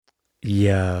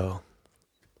Yo.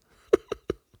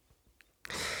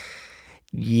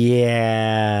 Yeah.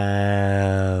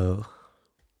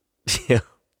 Yeah.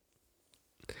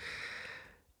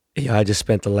 Yeah, I just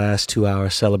spent the last 2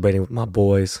 hours celebrating with my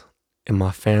boys and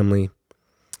my family.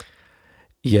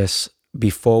 Yes,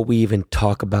 before we even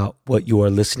talk about what you are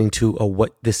listening to or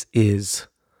what this is,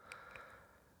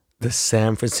 the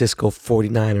San Francisco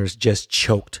 49ers just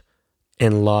choked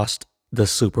and lost the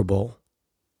Super Bowl.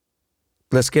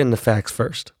 Let's get into facts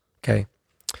first, okay?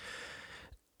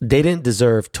 They didn't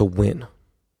deserve to win.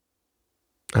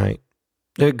 All right.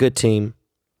 They're a good team.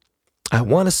 I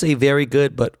want to say very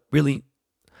good, but really,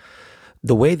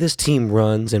 the way this team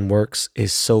runs and works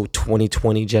is so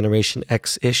 2020 Generation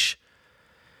X ish.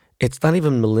 It's not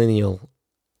even millennial,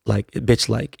 like bitch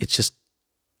like. It's just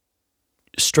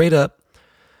straight up.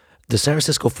 The San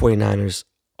Francisco 49ers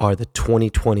are the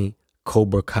 2020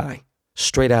 Cobra Kai,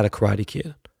 straight out of Karate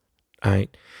Kid. All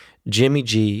right. Jimmy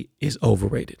G is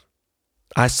overrated.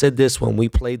 I said this when we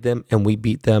played them and we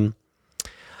beat them.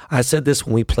 I said this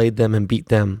when we played them and beat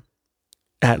them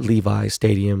at Levi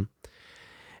Stadium.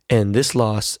 And this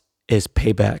loss is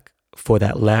payback for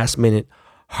that last minute,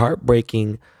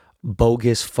 heartbreaking,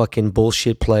 bogus fucking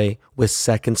bullshit play with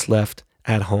seconds left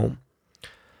at home.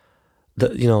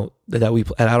 That we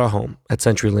at our home at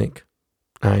CenturyLink.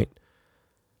 All right.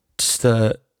 Just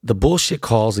the bullshit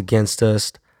calls against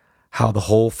us, how the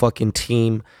whole fucking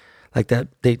team, like that,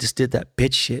 they just did that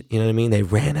bitch shit. You know what I mean? They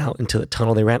ran out into the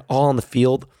tunnel. They ran all on the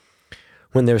field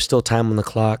when there was still time on the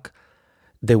clock.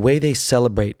 The way they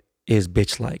celebrate is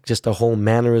bitch like. Just the whole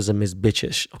mannerism is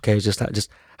bitchish. Okay, just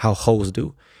how hoes do. You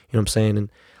know what I'm saying?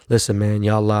 And listen, man,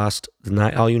 y'all lost.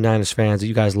 All you Niners fans,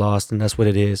 you guys lost, and that's what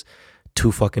it is.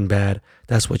 Too fucking bad.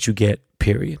 That's what you get.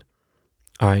 Period.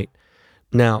 All right.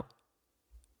 Now,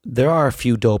 there are a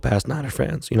few dope ass Niner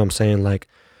fans. You know what I'm saying? Like,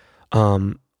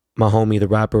 my homie, the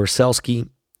rapper Selsky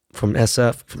from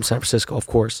SF, from San Francisco, of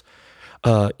course.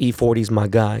 E40's my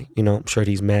guy. You know, I'm sure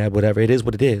he's mad, whatever. It is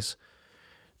what it is.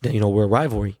 You know, we're a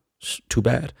rivalry. It's too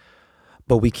bad.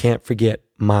 But we can't forget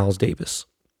Miles Davis.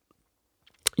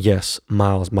 Yes,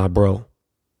 Miles, my bro.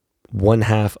 One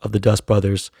half of the Dust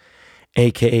Brothers,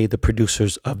 a.k.a. the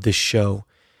producers of this show.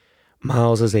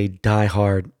 Miles is a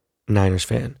diehard Niners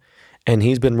fan. And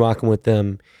he's been rocking with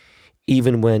them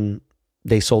even when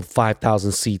they sold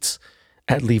 5,000 seats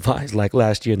at Levi's like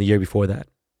last year and the year before that.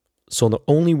 So the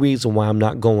only reason why I'm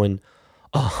not going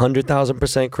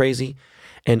 100,000% crazy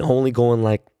and only going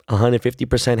like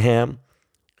 150% ham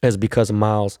is because of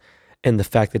Miles and the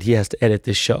fact that he has to edit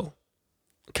this show.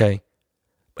 Okay?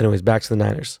 But anyways, back to the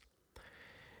Niners.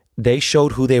 They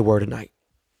showed who they were tonight.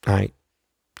 All right?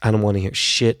 I don't want to hear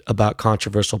shit about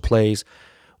controversial plays.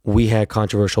 We had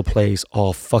controversial plays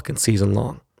all fucking season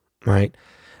long. Right?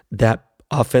 That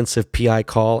offensive PI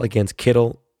call against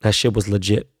Kittle, that shit was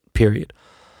legit, period.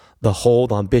 The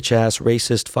hold on bitch ass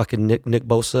racist fucking Nick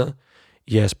Bosa.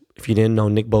 Yes, if you didn't know,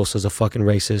 Nick Bosa is a fucking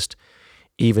racist.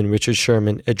 Even Richard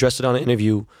Sherman addressed it on an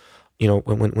interview, you know,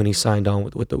 when he signed on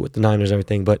with the Niners and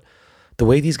everything. But the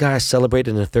way these guys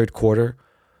celebrated in the third quarter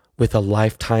with a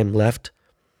lifetime left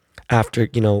after,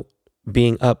 you know,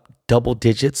 being up double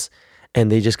digits, and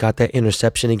they just got that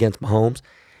interception against Mahomes,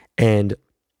 and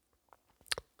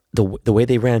the way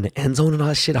they ran the end zone and all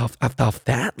that shit off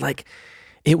that, like,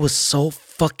 it was so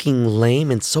fucking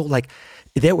lame and so, like,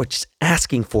 they were just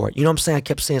asking for it. You know what I'm saying? I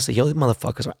kept saying, yo, these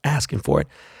motherfuckers are asking for it.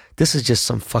 This is just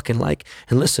some fucking, like,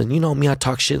 and listen, you know me, I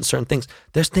talk shit in certain things.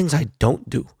 There's things I don't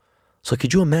do. So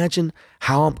could you imagine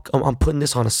how I'm putting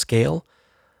this on a scale?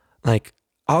 Like,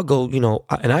 I'll go, you know,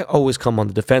 and I always come on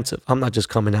the defensive. I'm not just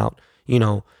coming out, you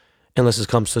know, unless it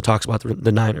comes to talks about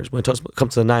the Niners. When it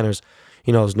comes to the Niners,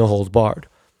 you know, there's no holds barred.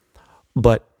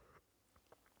 But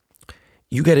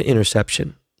you get an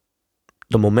interception.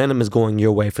 The momentum is going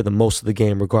your way for the most of the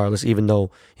game, regardless, even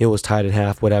though it was tied at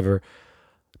half, whatever.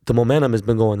 The momentum has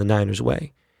been going the Niners'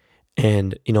 way.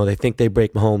 And, you know, they think they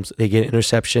break Mahomes. They get an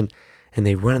interception, and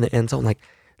they run in the end zone. Like,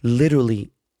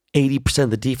 literally 80%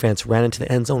 of the defense ran into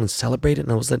the end zone and celebrated.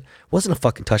 And it wasn't a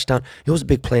fucking touchdown. It was a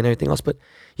big play and everything else. But,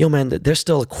 yo, man, there's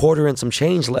still a quarter and some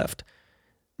change left.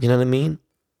 You know what I mean?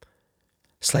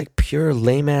 It's like pure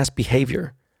lame-ass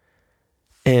behavior.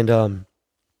 And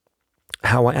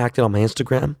how I acted on my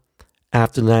Instagram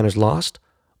after the Niners lost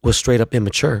was straight up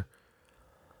immature.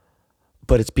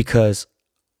 But it's because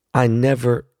I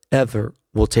never, ever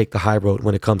will take the high road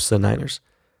when it comes to the Niners.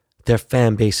 Their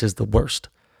fan base is the worst.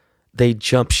 They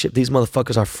jump ship. These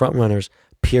motherfuckers are front runners,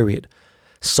 period.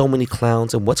 So many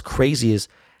clowns. And what's crazy is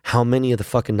how many of the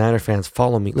fucking Niner fans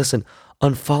follow me. Listen,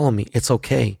 unfollow me. It's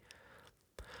okay.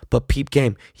 But peep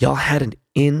game, y'all had an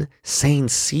insane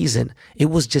season. It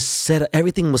was just set up.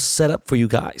 Everything was set up for you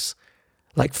guys.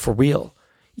 Like for real.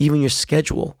 Even your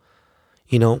schedule,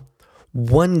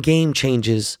 one game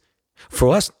changes. For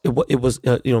us, it was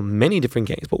many different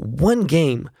games, but one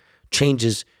game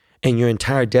changes and your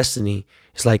entire destiny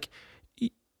is like,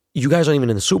 you guys aren't even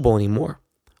in the Super Bowl anymore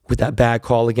with that bad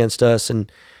call against us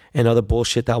and other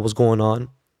bullshit that was going on.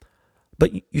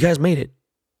 But you guys made it.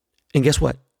 And guess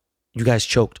what? You guys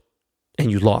choked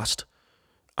and you lost.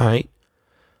 All right.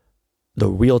 The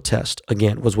real test,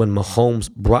 again, was when Mahomes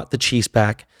brought the Chiefs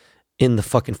back in the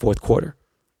fucking fourth quarter.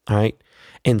 All right.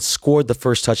 And scored the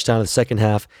first touchdown in the second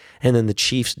half. And then the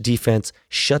Chiefs defense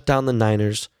shut down the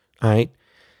Niners. All right.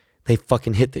 They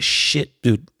fucking hit the shit,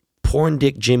 dude. Porn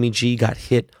dick Jimmy G got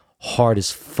hit hard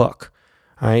as fuck.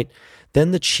 All right.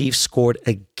 Then the Chiefs scored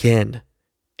again.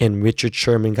 And Richard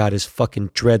Sherman got his fucking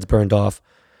dreads burned off.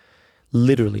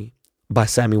 Literally by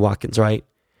Sammy Watkins, right?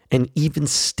 And even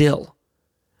still,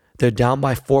 they're down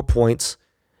by 4 points.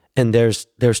 And there's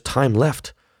time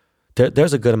left.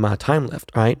 There's a good amount of time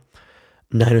left, right?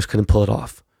 Niners couldn't pull it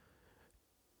off.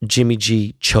 Jimmy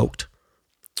G choked,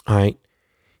 all right?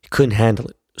 He couldn't handle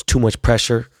it. It was too much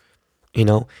pressure,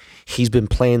 He's been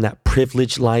playing that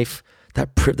privileged life,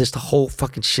 this the whole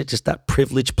fucking shit, just that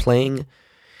privilege playing.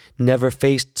 Never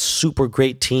faced super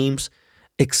great teams,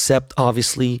 except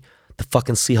obviously the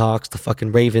fucking Seahawks, the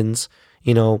fucking Ravens,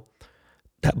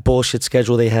 that bullshit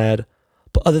schedule they had.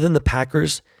 But other than the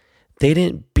Packers, they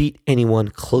didn't beat anyone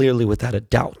clearly without a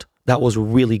doubt. That was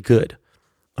really good,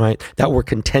 all right? That were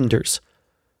contenders.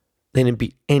 They didn't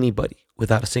beat anybody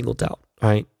without a single doubt, all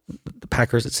right? The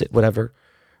Packers, that's it, whatever.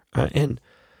 And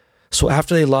so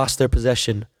after they lost their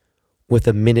possession with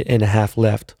a minute and a half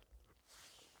left,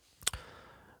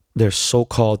 their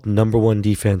so-called number one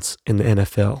defense in the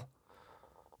NFL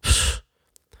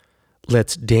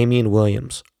lets Damian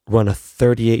Williams run a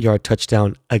 38-yard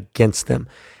touchdown against them.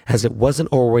 As it wasn't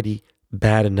already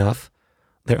bad enough,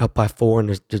 they're up by 4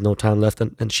 and there's no time left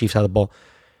and Chiefs have the ball.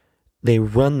 They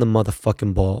run the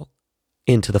motherfucking ball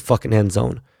into the fucking end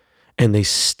zone and they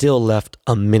still left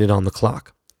a minute on the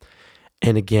clock.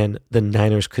 And again, the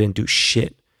Niners couldn't do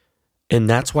shit. And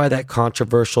that's why that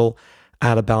controversial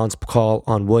out of bounds call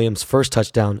on Williams' first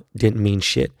touchdown didn't mean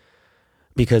shit,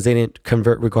 because they didn't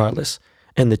convert regardless.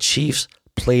 And the Chiefs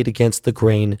played against the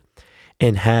grain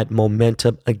and had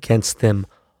momentum against them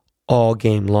all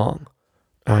game long.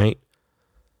 All right.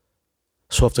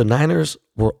 So if the Niners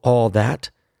were all that,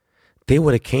 they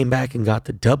would have came back and got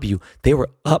the W. They were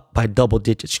up by double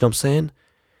digits. You know what I'm saying?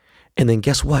 And then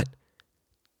guess what?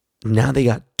 Now they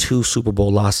got 2 Super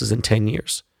Bowl losses in 10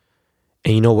 years.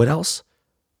 And you know what else?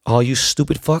 All you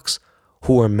stupid fucks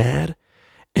who are mad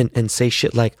and say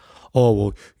shit like, oh,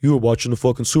 well, you were watching the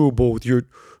fucking Super Bowl with your,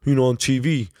 on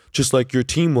TV, just like your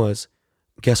team was.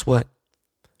 Guess what?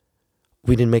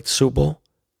 We didn't make the Super Bowl.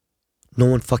 No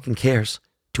one fucking cares.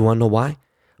 Do you want to know why?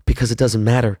 Because it doesn't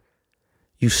matter.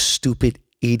 You stupid,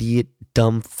 idiot,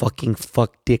 dumb, fucking,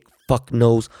 fuck dick, fuck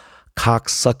nose,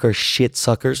 cocksucker, shit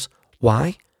suckers.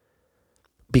 Why?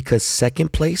 Because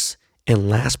second place and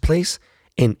last place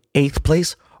and 8th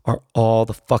place are all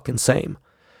the fucking same.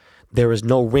 There is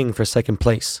no ring for second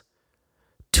place.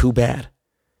 Too bad.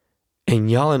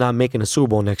 And y'all are not making a Super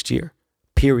Bowl next year.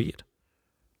 Period.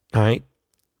 All right?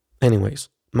 Anyways,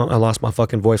 I lost my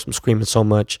fucking voice from screaming so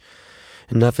much.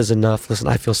 Enough is enough. Listen,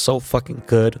 I feel so fucking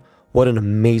good. What an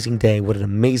amazing day. What an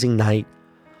amazing night.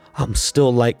 I'm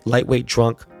still lightweight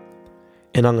drunk.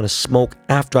 And I'm going to smoke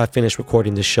after I finish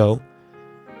recording this show.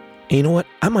 And you know what?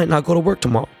 I might not go to work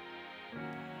tomorrow.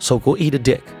 So go eat a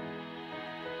dick.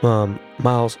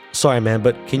 Miles, sorry, man,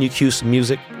 but can you cue some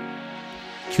music?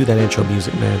 Cue that intro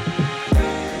music, man.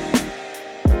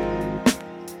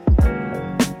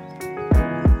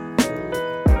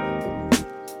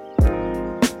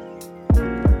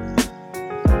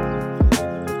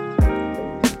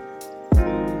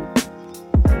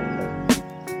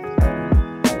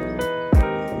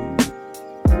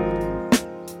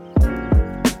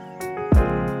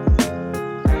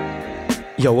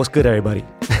 Yo, what's good, everybody?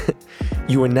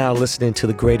 You are now listening to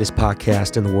the greatest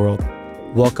podcast in the world.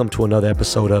 Welcome to another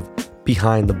episode of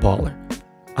Behind the Baller.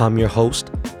 I'm your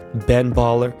host, Ben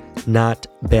Baller, not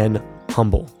Ben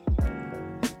Humble.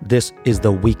 This is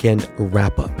the weekend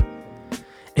wrap-up.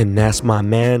 And that's my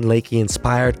man, Lakey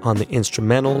Inspired, on the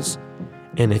instrumentals.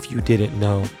 And if you didn't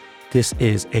know, this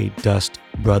is a Dust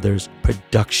Brothers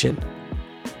production.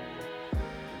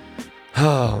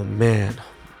 Oh, man.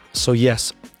 So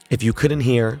yes, if you couldn't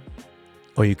hear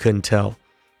or you couldn't tell,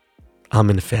 I'm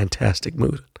in a fantastic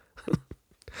mood.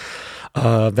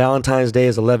 Valentine's Day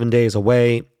is 11 days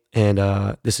away. And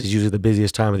this is usually the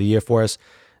busiest time of the year for us.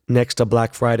 Next to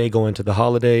Black Friday, going to the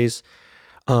holidays.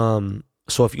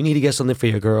 So if you need to get something for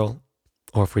your girl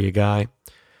or for your guy,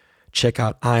 check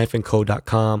out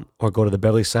ifandco.com or go to the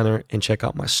Beverly Center and check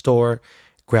out my store.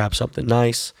 Grab something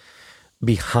nice.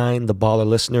 Behind the Baller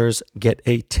listeners, get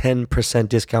a 10%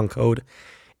 discount code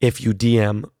if you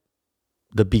DM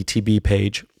the BTB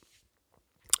page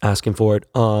asking for it.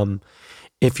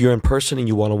 If you're in person and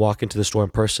you want to walk into the store in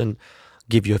person,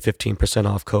 give you a 15%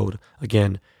 off code.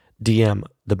 Again, DM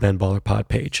the Ben Baller Pod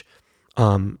page.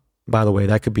 By the way,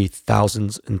 that could be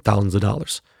thousands and thousands of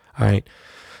dollars. All right.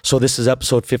 So this is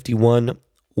episode 51.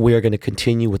 We are going to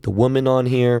continue with the woman on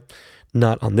here.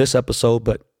 Not on this episode,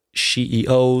 but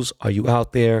CEOs. Are you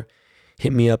out there?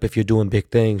 Hit me up if you're doing big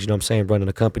things. You know what I'm saying? Running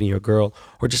a company or girl,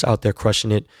 or just out there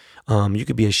crushing it. You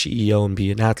could be a CEO and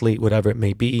be an athlete, whatever it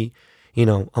may be. You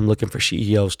know, I'm looking for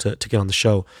CEOs to get on the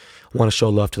show. I want to show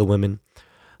love to the women.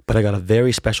 But I got a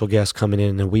very special guest coming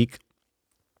in a week.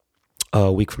 A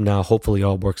week from now, hopefully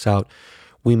all works out.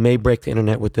 We may break the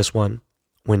internet with this one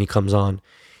when he comes on.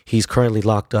 He's currently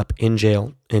locked up in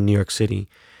jail in New York City,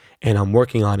 and I'm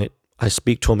working on it. I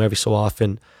speak to him every so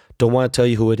often. Don't want to tell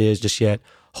you who it is just yet.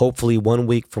 Hopefully 1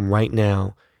 week from right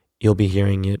now, you'll be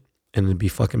hearing it, and it'll be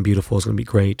fucking beautiful. It's going to be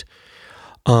great.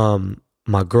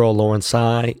 My girl, Lauren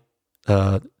Tsai,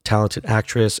 talented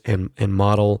actress and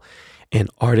model and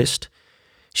artist.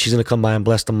 She's going to come by and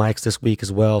bless the mics this week as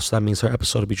well. So that means her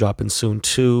episode will be dropping soon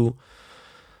too.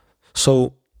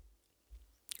 So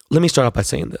let me start out by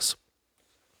saying this.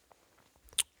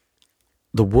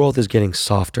 The world is getting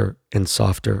softer and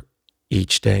softer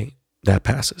each day that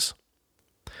passes.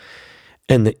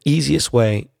 And the easiest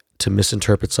way to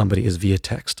misinterpret somebody is via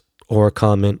text or a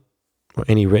comment or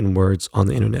any written words on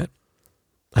the internet.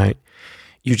 All right?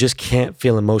 You just can't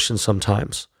feel emotion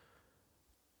sometimes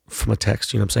from a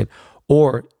text, you know what I'm saying?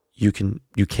 Or you can,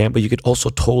 but you could also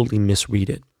totally misread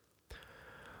it.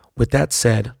 With that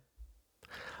said,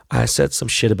 I said some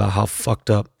shit about how fucked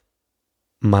up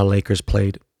my Lakers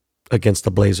played against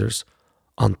the Blazers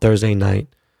on Thursday night,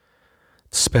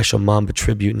 special Mamba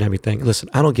tribute and everything. Listen,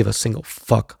 I don't give a single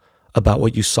fuck about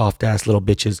what you soft ass little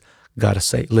bitches gotta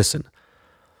say. Listen,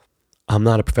 I'm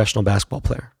not a professional basketball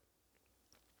player.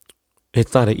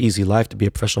 It's not an easy life to be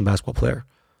a professional basketball player.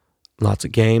 Lots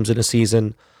of games in a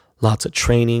season, lots of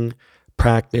training,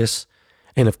 practice,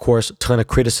 and of course, a ton of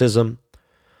criticism.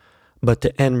 But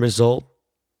the end result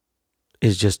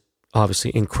is just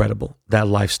obviously incredible. That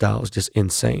lifestyle is just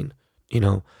insane. You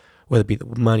know, whether it be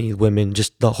the money, women,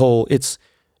 just the whole, it's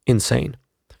insane.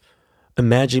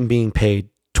 Imagine being paid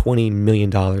 $20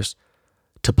 million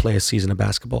to play a season of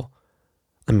basketball.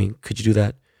 I mean, could you do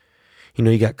that? You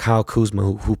know, you got Kyle Kuzma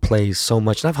who plays so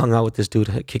much. And I've hung out with this dude,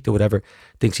 kicked it, whatever,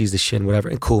 thinks he's the shit and whatever.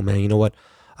 And cool, man. You know what?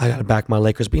 I got to back my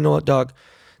Lakers. But you know what, dog?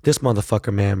 This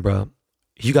motherfucker, man, bro,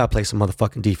 you got to play some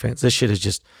motherfucking defense. This shit is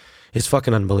just, it's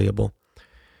fucking unbelievable.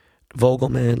 Vogel,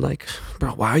 man, like,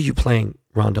 bro, why are you playing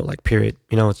Rondo? Like, period.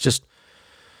 You know, it's just,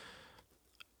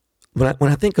 when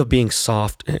I think of being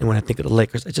soft and when I think of the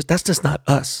Lakers, that's just not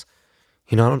us.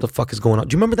 You know, I don't know what the fuck is going on.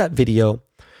 Do you remember that video?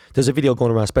 There's a video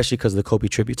going around, especially because of the Kobe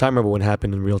tributes. I remember when it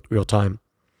happened in real time.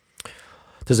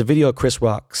 There's a video of Chris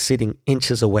Rock sitting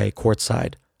inches away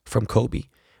courtside from Kobe.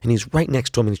 And he's right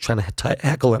next to him and he's trying to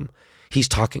heckle him. He's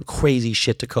talking crazy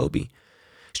shit to Kobe.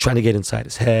 He's trying to get inside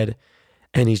his head.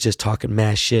 And he's just talking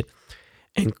mad shit.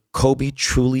 And Kobe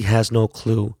truly has no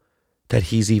clue that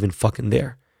he's even fucking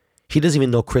there. He doesn't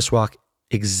even know Chris Rock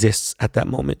exists at that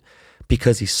moment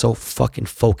because he's so fucking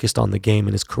focused on the game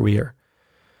and his career.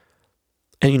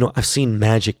 And, you know, I've seen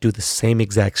Magic do the same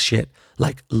exact shit,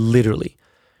 like literally,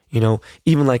 you know,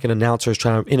 even like an announcer is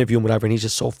trying to interview him, whatever, and he's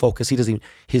just so focused. He doesn't even,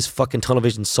 his fucking tunnel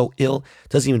vision's so ill,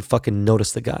 doesn't even fucking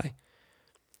notice the guy.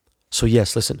 So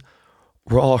yes, listen,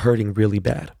 we're all hurting really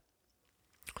bad.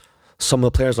 Some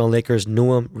of the players on the Lakers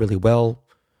knew him really well.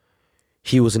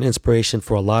 He was an inspiration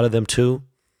for a lot of them too.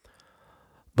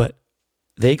 But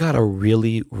they got a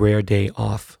really rare day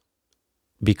off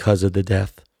because of the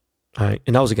death. All right.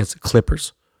 And that was against the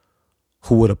Clippers,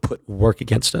 who would have put work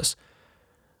against us.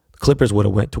 The Clippers would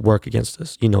have went to work against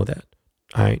us. You know that.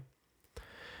 All right.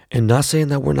 And not saying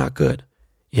that we're not good.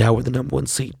 Yeah, we're the number one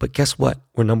seed. But guess what?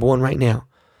 We're number one right now.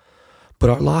 But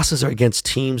our losses are against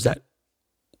teams that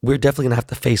we're definitely going to have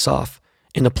to face off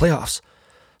in the playoffs.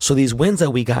 So these wins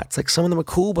that we got, it's like some of them are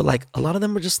cool, but like a lot of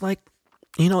them are just like,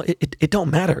 you know, it don't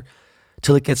matter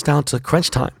till it gets down to crunch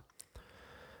time.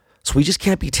 So we just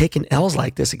can't be taking L's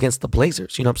like this against the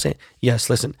Blazers. You know what I'm saying?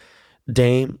 Yes, listen,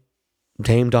 Dame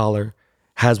Dollar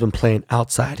has been playing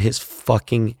outside his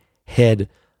fucking head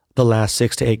the last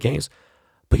 6 to 8 games.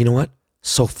 But you know what?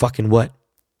 So fucking what?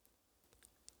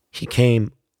 He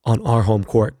came on our home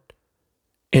court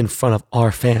in front of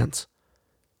our fans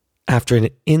after an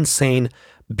insane,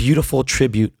 beautiful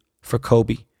tribute for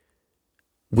Kobe.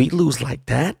 We lose like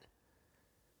that?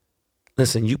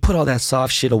 Listen, you put all that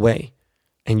soft shit away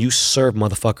and you serve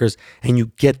motherfuckers and you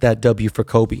get that W for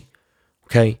Kobe,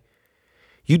 okay?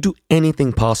 You do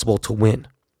anything possible to win.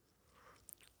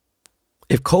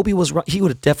 If Kobe was right, he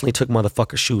would have definitely took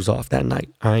motherfuckers' shoes off that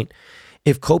night, all right?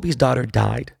 If Kobe's daughter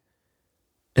died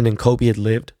and then Kobe had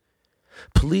lived,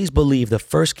 please believe the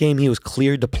first game he was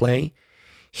cleared to play,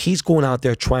 he's going out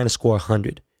there trying to score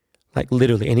 100, like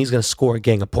literally, and he's going to score a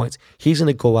gang of points. He's going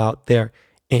to go out there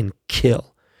and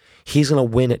kill. He's going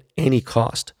to win at any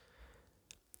cost.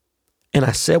 And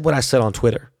I said what I said on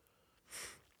Twitter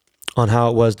on how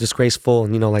it was disgraceful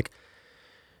and,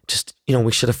 just,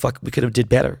 we could have did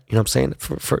better. You know what I'm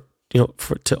saying?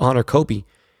 To honor Kobe.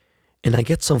 And I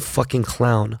get some fucking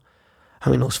clown. I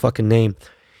don't know his fucking name.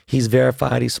 He's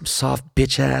verified. He's some soft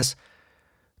bitch ass,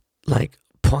 like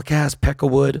punk ass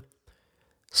Peckerwood,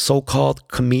 so-called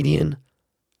comedian.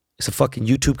 He's a fucking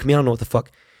YouTube comedian. I don't know what the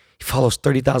fuck. He follows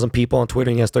 30,000 people on Twitter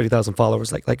and he has 30,000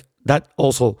 followers. Like that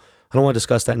also, I don't want to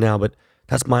discuss that now, but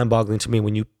that's mind-boggling to me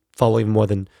when you follow even more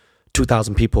than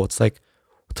 2,000 people. It's like,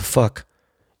 what the fuck?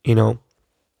 When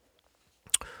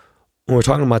we're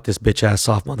talking about this bitch ass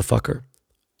soft motherfucker,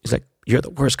 he's like, you're the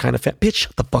worst kind of fan. Bitch,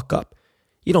 shut the fuck up.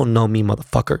 You don't know me,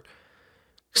 motherfucker.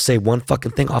 Say one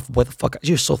fucking thing off of what the fuck.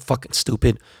 You're so fucking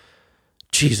stupid.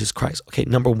 Jesus Christ. Okay,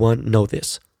 number one, know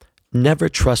this. Never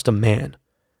trust a man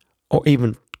or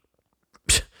even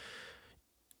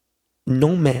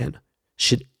no man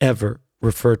should ever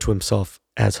refer to himself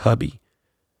as hubby.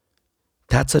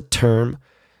 That's a term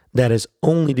that is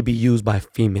only to be used by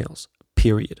females,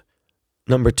 period.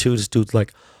 Number two, this dude's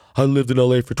like, I lived in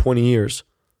LA for 20 years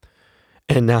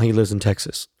and now he lives in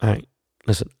Texas. All right,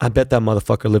 listen, I bet that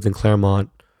motherfucker lived in Claremont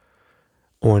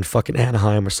or in fucking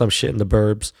Anaheim or some shit in the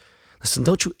burbs. Listen,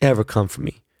 don't you ever come for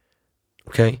me,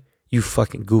 okay? You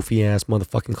fucking goofy ass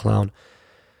motherfucking clown.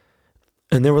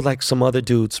 And there were like some other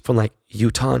dudes from like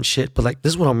Utah and shit, but like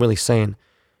this is what I'm really saying.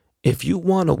 If you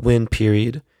want to win,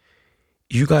 period,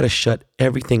 you got to shut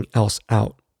everything else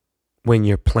out when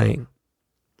you're playing.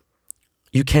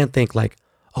 You can't think like,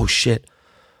 oh shit,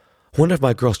 I wonder if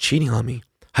my girl's cheating on me.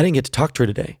 I didn't get to talk to her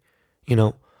today.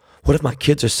 What if my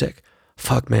kids are sick?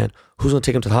 Fuck, man, who's going to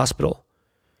take them to the hospital?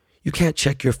 You can't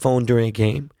check your phone during a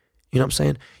game. You know what I'm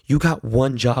saying? You got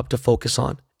one job to focus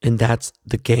on, and that's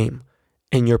the game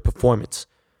and your performance.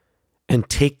 And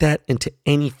take that into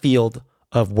any field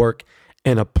of work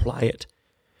and apply it.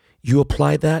 You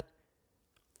apply that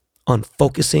on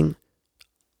focusing,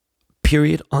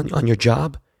 period, on your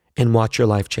job, and watch your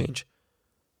life change.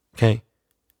 Okay?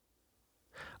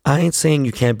 I ain't saying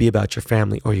you can't be about your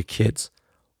family or your kids.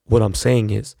 What I'm saying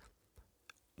is,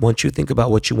 once you think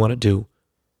about what you want to do,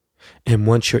 and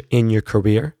once you're in your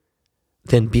career,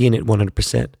 then be in it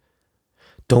 100%.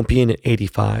 Don't be in it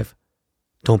 85.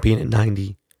 Don't be in it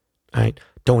 90. All right?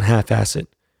 Don't half-ass it.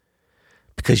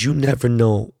 Because you never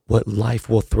know what life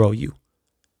will throw you.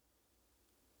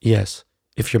 Yes,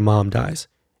 if your mom dies,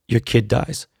 your kid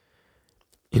dies,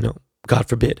 God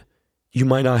forbid, you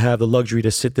might not have the luxury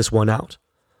to sit this one out.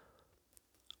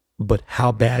 But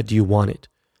how bad do you want it?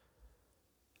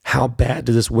 How bad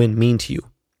does this win mean to you?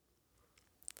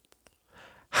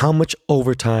 How much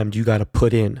overtime do you got to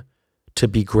put in to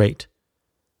be great?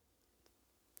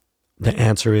 The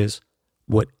answer is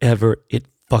whatever it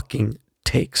fucking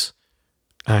takes.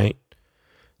 All right?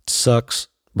 It sucks,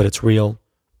 but it's real.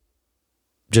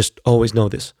 Just always know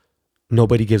this.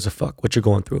 Nobody gives a fuck what you're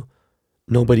going through.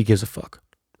 Nobody gives a fuck.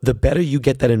 The better you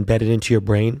get that embedded into your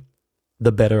brain,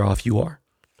 the better off you are.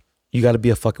 You got to be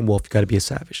a fucking wolf. You got to be a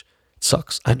savage. It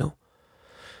sucks. I know.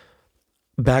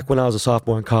 Back when I was a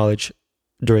sophomore in college,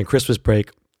 during Christmas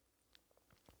break,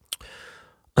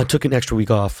 I took an extra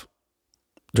week off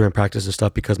during practice and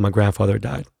stuff because my grandfather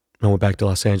died. I went back to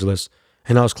Los Angeles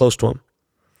and I was close to him.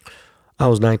 I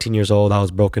was 19 years old. I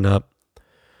was broken up.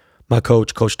 My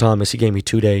coach, Coach Thomas, he gave me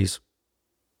 2 days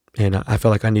and I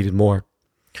felt like I needed more.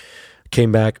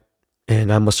 Came back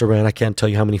and I must have ran. I can't tell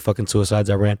you how many fucking suicides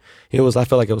I ran. I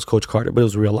felt like it was Coach Carter, but it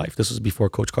was real life. This was before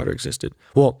Coach Carter existed.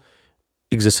 Well,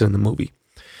 existed in the movie.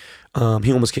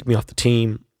 He almost kicked me off the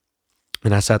team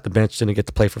and I sat the bench, didn't get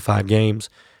to play for 5 games.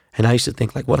 And I used to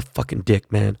think like, what a fucking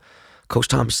dick, man. Coach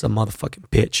Thomas is a motherfucking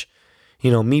bitch.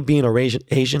 Me being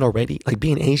Asian already, like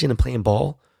being Asian and playing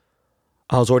ball,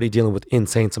 I was already dealing with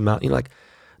insane amount, like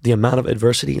the amount of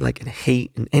adversity, like and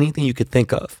hate and anything you could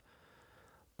think of.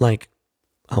 Like,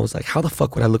 I was like, how the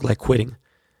fuck would I look like quitting?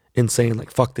 and saying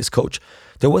like, fuck this coach.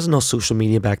 There wasn't no social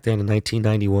media back then in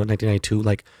 1991, 1992,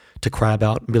 like to cry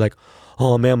about and be like,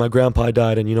 oh man, my grandpa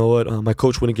died and you know what? My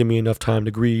coach wouldn't give me enough time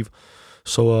to grieve.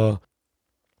 So,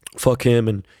 fuck him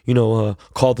and,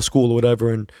 call the school or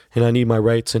whatever and I need my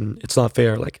rights and it's not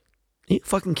fair. Like, are you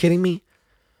fucking kidding me?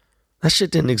 That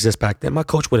shit didn't exist back then. My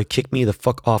coach would have kicked me the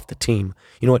fuck off the team.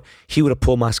 You know what? He would have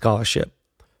pulled my scholarship.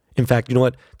 In fact, you know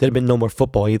what? There'd have been no more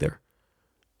football either.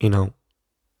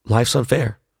 Life's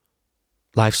unfair.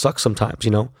 Life sucks sometimes,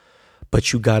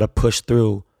 but you gotta push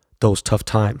through those tough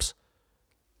times.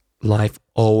 Life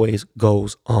always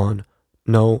goes on,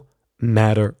 no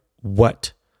matter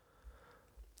what.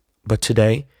 But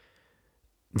today,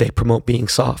 they promote being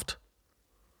soft.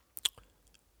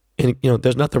 And,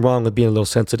 there's nothing wrong with being a little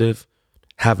sensitive,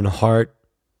 having a heart,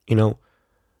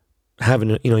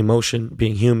 having, emotion,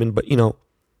 being human. But,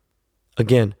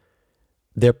 again,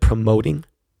 they're promoting,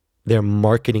 they're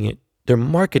marketing it. They're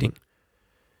marketing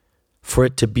for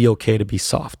it to be okay to be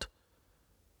soft.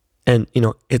 And,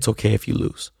 it's okay if you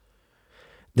lose.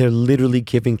 They're literally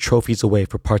giving trophies away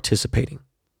for participating.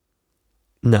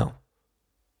 No,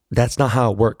 that's not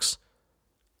how it works.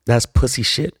 That's pussy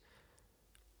shit.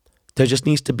 There just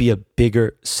needs to be a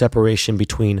bigger separation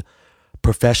between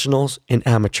professionals and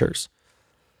amateurs.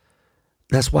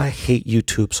 That's why I hate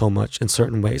YouTube so much in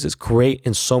certain ways. It's great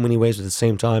in so many ways, but at the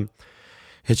same time,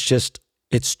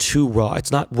 it's too raw.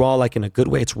 It's not raw like in a good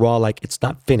way. It's raw like it's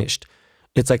not finished.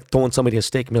 It's like throwing somebody a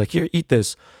steak and be like, here, eat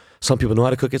this. Some people know how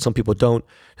to cook it. Some people don't.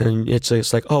 And it's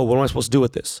like, oh, what am I supposed to do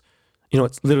with this?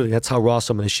 It's literally, that's how raw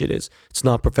some of this shit is. It's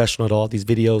not professional at all. These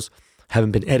videos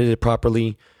haven't been edited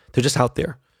properly. They're just out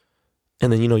there.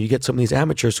 And then, you get some of these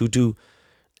amateurs who do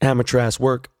amateur ass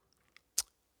work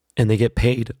and they get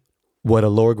paid what a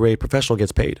lower grade professional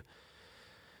gets paid.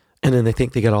 And then they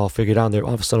think they got it all figured out. And they're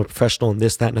all of a sudden a professional and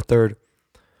this, that, and a third.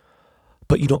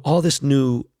 But, all this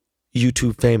new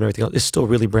YouTube fame and everything else is still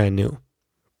really brand new.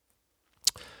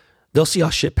 They'll see how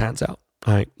shit pans out.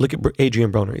 All right. Look at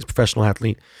Adrian Broner. He's a professional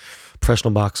athlete,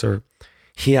 professional boxer.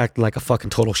 He acted like a fucking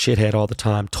total shithead all the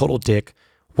time. Total dick.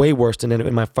 Way worse than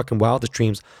in my fucking wildest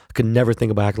dreams. I could never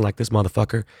think about acting like this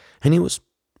motherfucker. And he was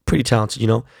pretty talented,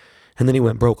 And then he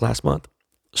went broke last month.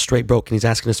 Straight broke. And he's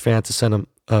asking his fans to send him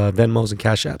Venmos and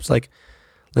Cash Apps. Like,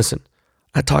 listen,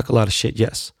 I talk a lot of shit,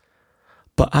 yes.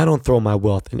 But I don't throw my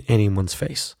wealth in anyone's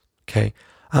face. Okay?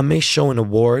 I may show an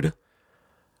award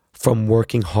from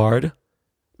working hard,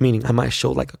 meaning I might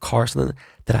show like a car or something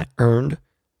that I earned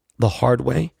the hard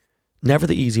way, never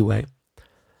the easy way.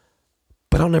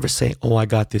 But I'll never say, oh, I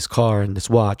got this car and this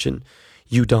watch and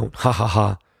you don't. Ha ha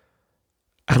ha.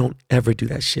 I don't ever do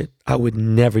that shit. I would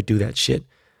never do that shit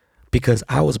because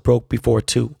I was broke before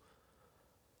too.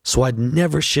 So I'd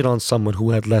never shit on someone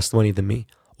who had less money than me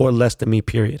or less than me,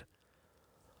 period.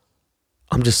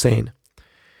 I'm just saying,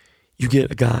 you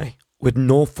get a guy with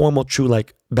no formal true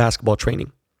like basketball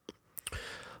training,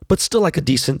 but still like a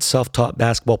decent self-taught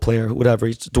basketball player, whatever.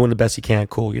 He's doing the best he can.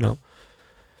 Cool,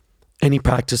 And he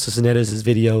practices and edits his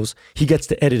videos. He gets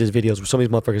to edit his videos where some of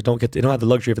these motherfuckers they don't have the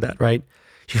luxury of that, right?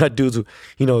 You got dudes who,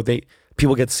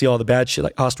 people get to see all the bad shit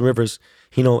like Austin Rivers,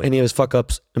 any of his fuck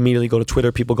ups immediately go to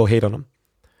Twitter, people go hate on him.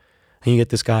 And you get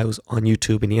this guy who's on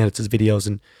YouTube and he edits his videos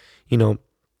and,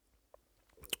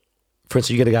 for instance,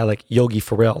 you get a guy like Yogi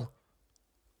Ferrell,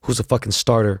 who's a fucking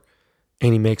starter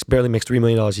and he barely makes $3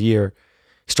 million a year.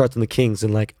 He starts in the Kings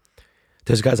and like,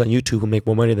 there's guys on YouTube who make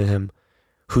more money than him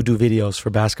who do videos for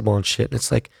basketball and shit. And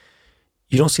it's like,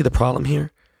 you don't see the problem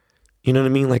here? You know what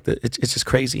I mean? Like, it's just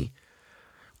crazy.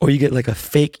 Or you get like a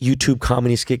fake YouTube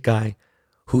comedy skit guy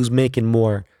who's making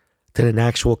more than an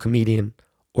actual comedian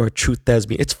or a true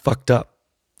thespian. It's fucked up.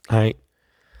 All right?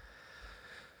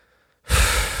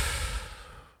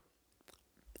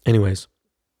 Anyways,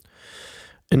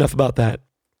 enough about that.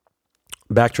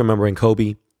 Back to remembering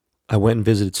Kobe. I went and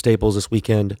visited Staples this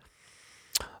weekend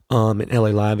in LA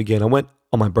Live again. I went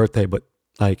on my birthday,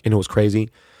 and it was crazy.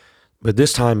 But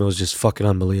this time it was just fucking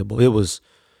unbelievable.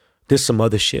 This some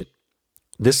other shit.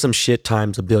 This some shit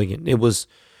times a billion.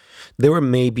 There were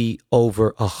maybe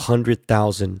over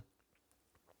 100,000.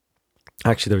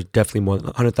 Actually, there was definitely more than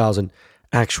 100,000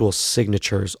 actual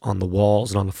signatures on the walls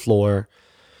and on the floor.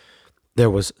 There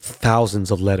was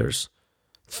thousands of letters,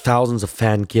 thousands of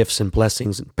fan gifts and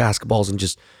blessings and basketballs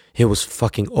and it was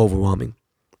fucking overwhelming.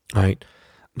 All right.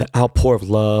 The outpour of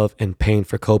love and pain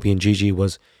for Kobe and Gigi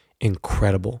was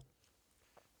incredible.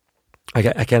 I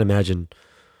can't imagine.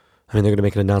 I mean, they're going to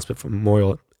make an announcement for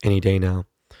Memorial any day now.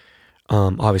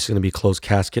 Obviously going to be a closed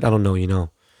casket. I don't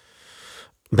know,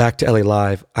 Back to LA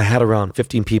Live. I had around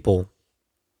 15 people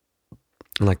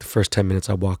in like the first 10 minutes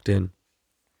I walked in.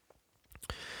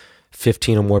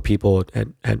 15 or more people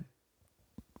had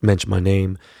mentioned my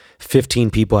name.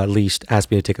 15 people at least asked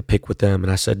me to take a pic with them,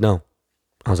 and I said no.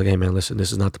 I was like, hey man, listen,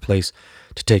 this is not the place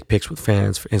to take pics with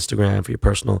fans for Instagram, for your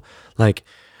personal. Like,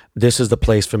 this is the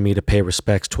place for me to pay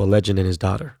respects to a legend and his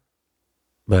daughter.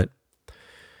 But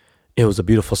it was a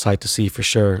beautiful sight to see for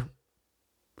sure.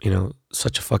 You know,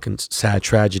 such a fucking sad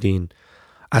tragedy, and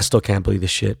I still can't believe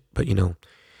this shit. But you know,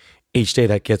 each day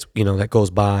that gets, you know, that goes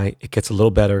by, it gets a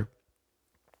little better.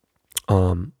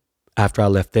 After I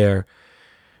left there,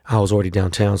 I was already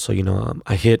downtown, so you know,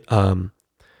 I hit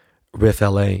Riff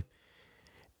LA,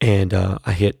 and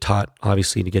I hit Tot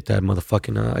obviously to get that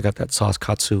motherfucking. I got that sauce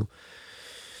katsu.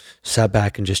 Sat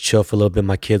back and just chilled for a little bit.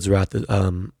 My kids were at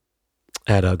the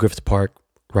Griffith Park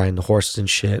riding the horses and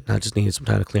shit, and I just needed some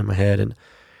time to clear my head. And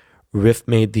Riff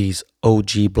made these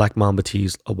OG Black Mamba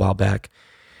tees a while back,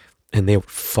 and they were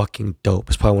fucking dope.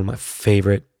 It's probably one of my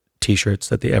favorite t-shirts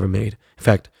that they ever made. In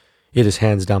fact, it is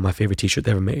hands down my favorite t-shirt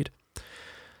they ever made.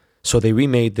 So they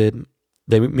remade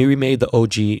the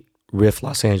OG Riff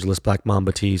Los Angeles Black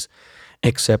Mamba tees,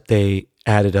 except they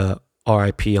added a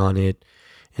RIP on it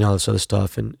and all this other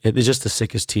stuff. And it's just the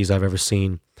sickest tees I've ever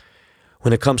seen.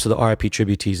 When it comes to the RIP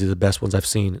tribute tees, they're the best ones I've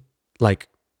seen, like,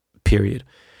 period.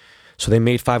 So they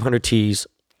made 500 tees,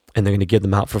 and they're going to give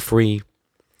them out for free.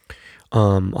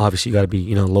 Obviously, you got to be,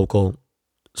 you know, local.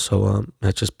 So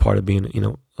that's just part of being, you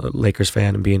know, a Lakers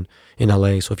fan and being in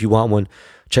LA. So if you want one,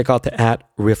 check out the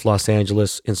 @Riff Los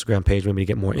Angeles Instagram page, maybe to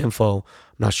get more info. I'm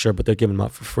not sure, but they're giving them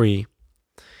out for free.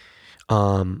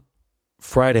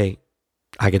 Friday,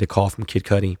 I get a call from Kid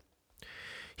Cudi.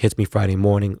 Hits me Friday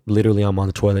morning. Literally, I'm on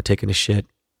the toilet taking a shit,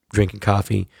 drinking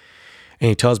coffee. And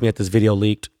he tells me that this video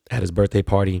leaked at his birthday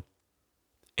party.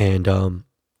 And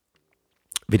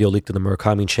video leaked to the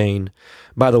Murakami chain.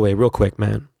 By the way, real quick,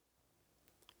 man.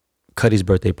 Cudi's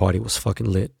birthday party was fucking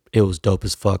lit. It was dope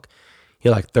as fuck. He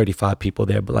had like 35 people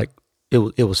there, but like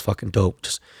it was fucking dope.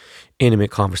 Just intimate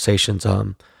conversations.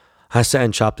 I sat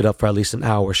and chopped it up for at least an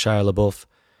hour with Shia LaBeouf.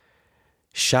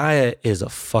 Shia is a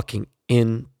fucking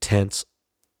intense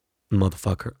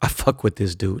motherfucker. I fuck with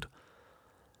this dude.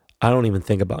 I don't even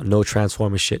think about no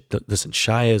Transformers shit. Listen,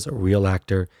 Shia is a real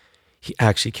actor. He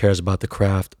actually cares about the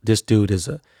craft. This dude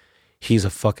he's a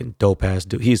fucking dope ass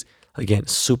dude. He's, again,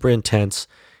 super intense.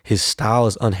 His style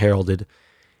is unheralded.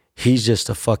 He's just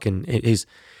a fucking, he's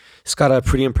got a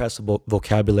pretty impressive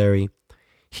vocabulary.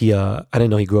 I didn't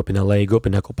know he grew up in LA. He grew up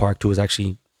in Echo Park too. It was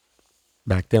actually,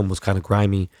 back then, was kind of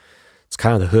grimy. It's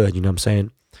kind of the hood, you know what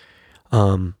I'm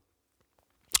saying?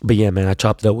 But yeah, man, I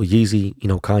chopped it up with Yeezy. You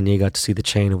know, Kanye got to see the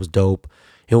chain. It was dope.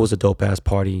 It was a dope ass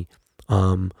party.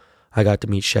 I got to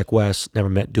meet Sheck West. Never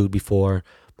met dude before.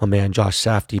 My man Josh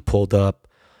Safdie pulled up.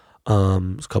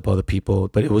 There's a couple other people,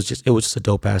 but it was just a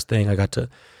dope ass thing. I got to,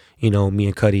 you know, me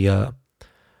and Cudi,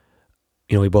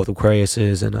 you know, we both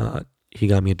Aquariuses, and he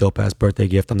got me a dope ass birthday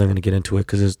gift. I'm not gonna get into it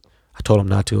because I told him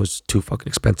not to. It was too fucking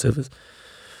expensive.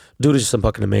 Dude is just some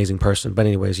fucking amazing person. But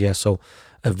anyways, yeah. So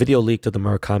a video leaked of the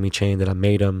Murakami chain that I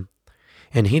made him,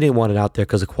 and he didn't want it out there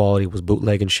because the quality was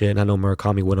bootleg and shit. And I know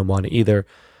Murakami wouldn't want it either.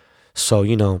 So,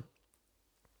 you know,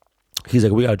 he's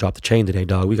like, we gotta drop the chain today,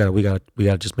 dog. We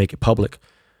gotta just make it public.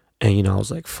 And you know, I was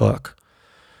like, fuck.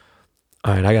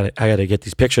 All right, I gotta get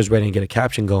these pictures ready and get a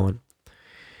caption going.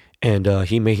 And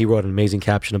he wrote an amazing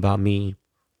caption about me,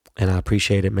 and I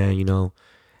appreciate it, man. You know,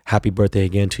 happy birthday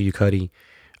again to you, Cudi.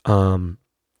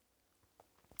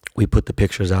 We put the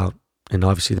pictures out, and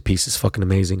obviously the piece is fucking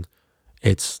amazing.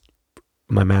 It's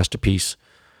my masterpiece.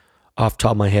 Off the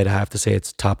top of my head, I have to say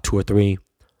it's top 2 or 3.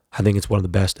 I think it's one of the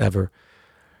best ever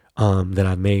that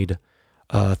I've made.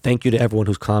 Thank you to everyone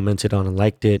who's commented on and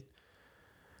liked it.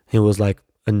 It was like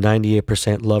a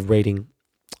 98% love rating.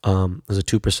 There's a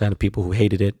 2% of people who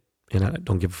hated it, and I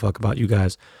don't give a fuck about you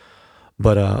guys.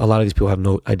 But a lot of these people have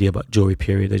no idea about jewelry,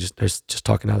 period. They're just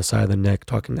talking out of the side of their neck,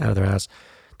 talking out of their ass.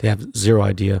 They have zero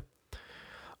idea.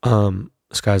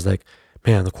 This guy's like,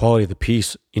 man, the quality of the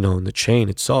piece, you know, and the chain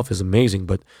itself is amazing,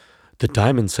 but the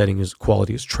diamond setting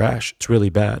quality is trash. It's really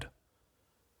bad.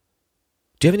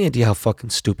 Do you have any idea how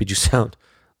fucking stupid you sound?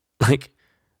 Like,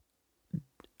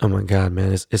 oh my God,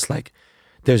 man. It's like,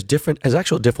 there's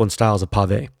actual different styles of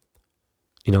pave.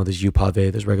 You know, there's pave,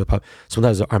 there's regular pave.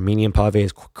 Sometimes there's Armenian pave,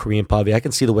 there's Korean pave. I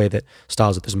can see the way that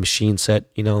styles that there's machine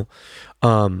set, you know.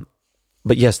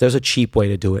 But yes, there's a cheap way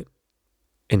to do it.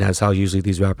 And that's how usually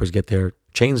these rappers get their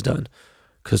chains done,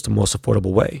 because it's the most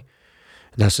affordable way.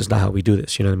 And that's just not how we do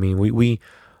this. You know what I mean?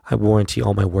 I warranty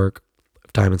all my work.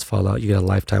 If diamonds fall out, you get a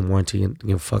lifetime warranty, and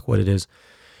give a fuck what it is,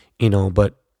 you know.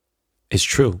 But it's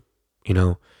true. You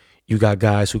know, you got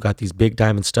guys who got these big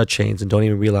diamond stud chains and don't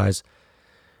even realize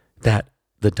that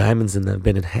the diamonds in them have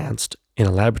been enhanced in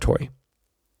a laboratory.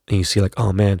 And you see like,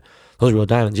 oh man, those are real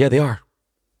diamonds. Yeah, they are.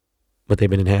 But they've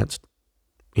been enhanced,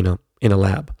 in a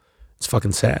lab. It's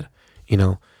fucking sad,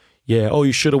 Yeah, oh,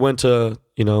 you should have went to,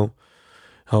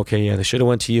 okay, yeah, they should have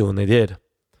went to you, and they did.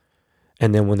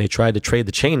 And then when they tried to trade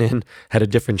the chain in, had a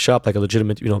different shop, like a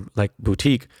legitimate, like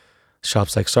boutique,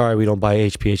 shop's like, sorry, we don't buy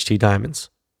HPHT diamonds.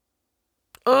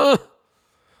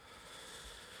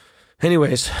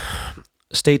 Anyways,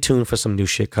 stay tuned for some new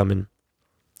shit coming.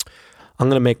 I'm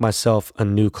going to make myself a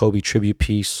new Kobe tribute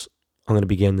piece. I'm going to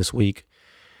begin this week.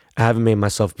 I haven't made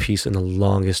myself a piece in the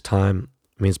longest time.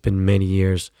 I mean, it's been many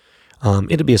years.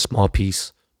 It'll be a small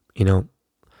piece,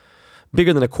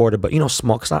 bigger than a quarter, but,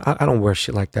 small, because I don't wear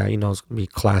shit like that. It's going to be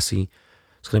classy.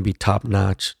 It's going to be top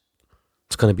notch.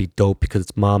 It's going to be dope because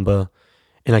it's Mamba,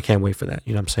 and I can't wait for that.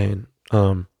 You know what I'm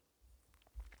saying?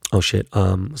 Was it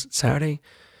Saturday?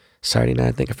 Saturday night,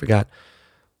 I think I forgot.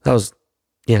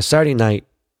 Saturday night,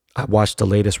 I watched the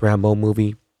latest Rambo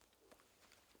movie,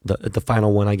 the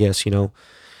final one, I guess, and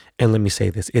let me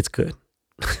say this, it's good.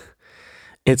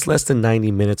 It's less than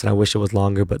 90 minutes, and I wish it was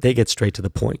longer, but they get straight to the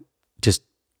point. Just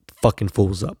fucking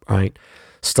fools up, right?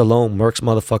 Stallone murks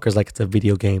motherfuckers like it's a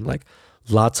video game, like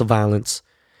lots of violence,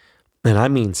 and I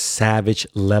mean savage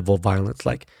level violence,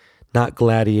 like not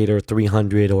Gladiator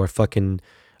 300 or fucking,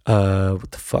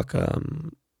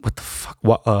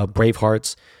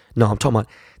 Bravehearts. No, I'm talking about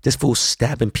this fool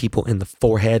stabbing people in the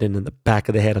forehead and in the back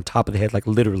of the head, on top of the head, like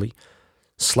literally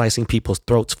slicing people's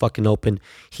throats fucking open.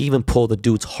 He even pulled the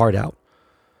dude's heart out.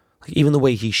 Like even the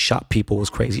way he shot people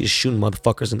was crazy. Just shooting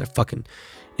motherfuckers in their fucking,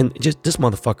 and just this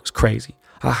motherfucker's crazy.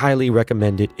 I highly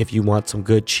recommend it if you want some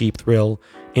good, cheap thrill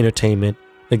entertainment.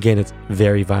 Again, it's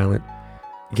very violent.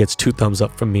 It gets 2 thumbs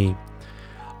up from me.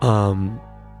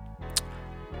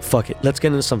 Fuck it. Let's get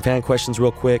into some fan questions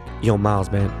real quick. Yo,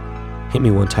 Miles, man, hit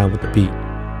me one time with the beat.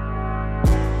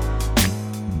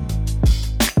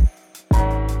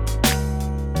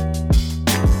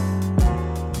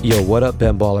 Yo, what up,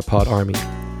 Ben Baller Pod Army?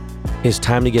 It's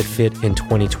time to get fit in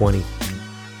 2020.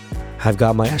 I've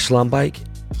got my Echelon bike,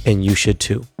 and you should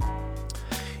too.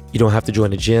 You don't have to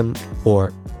join a gym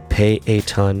or pay a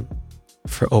ton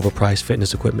for overpriced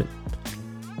fitness equipment.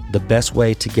 The best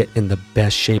way to get in the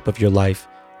best shape of your life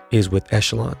is with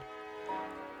Echelon.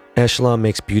 Echelon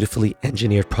makes beautifully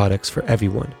engineered products for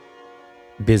everyone.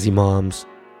 Busy moms,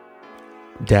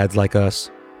 dads like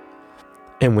us.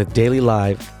 And with daily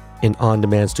live and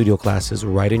on-demand studio classes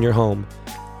right in your home,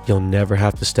 you'll never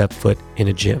have to step foot in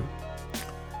a gym.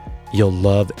 You'll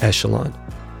love Echelon.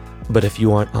 But if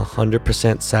you aren't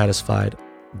 100% satisfied,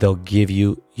 they'll give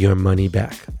you your money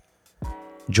back.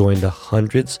 Join the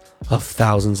hundreds of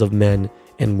thousands of men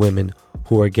and women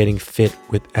who are getting fit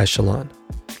with Echelon.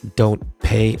 Don't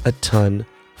pay a ton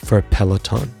for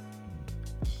Peloton.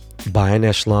 Buy an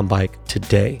Echelon bike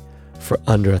today for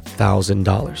under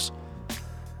 $1,000.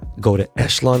 Go to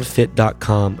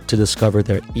echelonfit.com to discover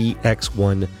their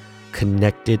EX1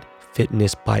 connected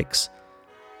fitness bikes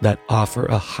that offer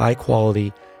a high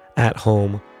quality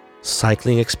at-home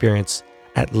cycling experience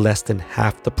at less than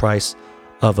half the price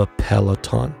of a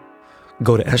Peloton.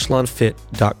 Go to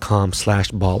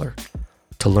echelonfit.com/baller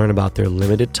to learn about their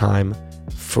limited time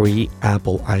free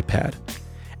Apple iPad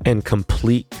and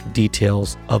complete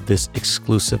details of this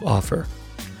exclusive offer.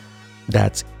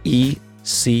 That's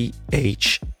ECHELON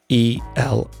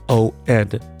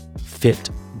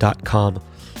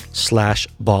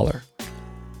fit.com/baller.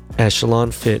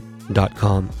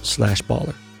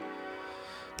 echelonfit.com/baller.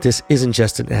 This isn't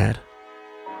just an ad.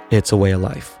 It's a way of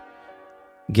life.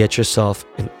 Get yourself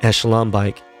an Echelon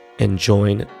bike and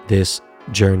join this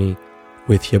journey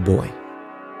with your boy.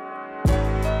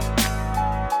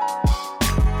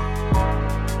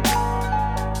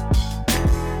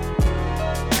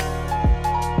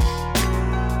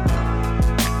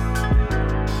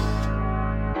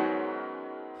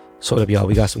 So what up, y'all?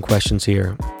 We got some questions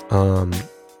here.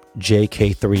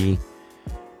 JK3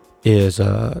 is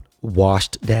a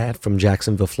washed dad from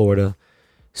Jacksonville, Florida.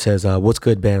 Says, what's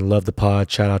good, Ben? Love the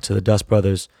pod. Shout out to the Dust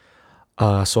Brothers.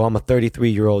 So I'm a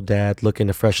 33-year-old dad looking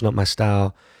to freshen up my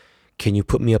style. Can you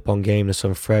put me up on game to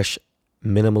some fresh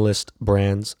minimalist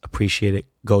brands? Appreciate it.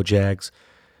 Go Jags.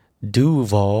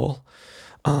 Duval.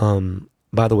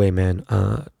 By the way, man,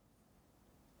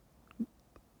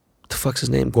 the fuck's his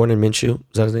name? Gordon Minshew?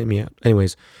 Is that his name? Yeah.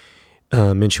 Anyways,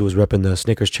 Minshew was repping the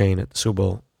Snickers chain at the Super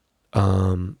Bowl.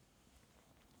 I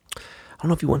don't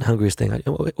know if he won Hungriest thing. I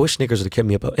wish Snickers would have kept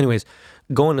me up. Anyways,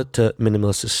 going to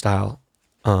minimalist style,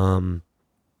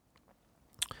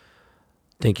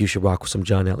 think you should rock with some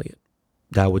John Elliott.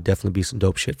 That would definitely be some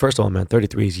dope shit. First of all, man,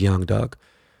 33 is young, dog.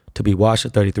 to be washed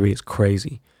at 33 is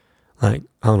crazy. Like,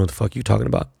 I don't know what the fuck you talking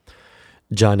about.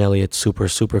 John Elliott, super,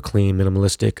 super clean,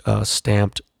 minimalistic.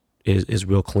 Stamped is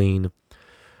real clean.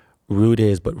 Root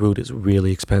is, but Root is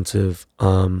really expensive.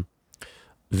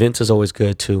 Vince is always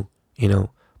good too,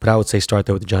 but I would say start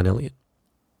there with the John Elliott.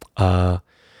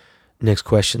 Next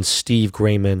question, Steve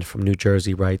Grayman from New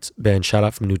Jersey writes, Ben, shout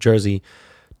out from New Jersey.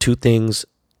 2 things.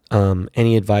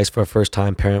 Any advice for a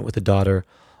first-time parent with a daughter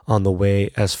on the way?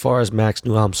 As far as Mac's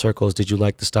new album Circles, did you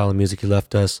like the style of music he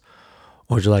left us?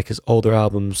 Or did you like his older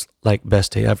albums like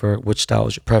Best Day Ever? Which style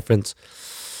is your preference?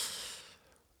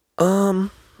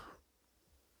 Congrats,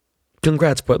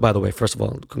 by the way, first of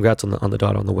all, congrats on the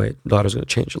daughter on the way. Daughter's going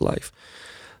to change your life.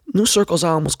 New Circles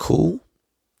album was cool.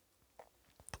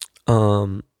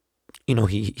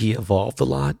 He evolved a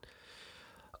lot.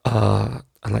 I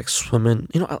like Swimming.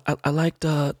 I liked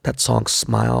that song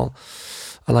Smile.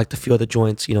 I liked a few other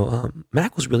joints.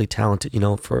 Mac was really talented,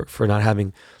 for not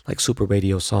having like super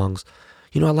radio songs.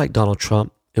 I like Donald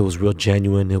Trump. It was real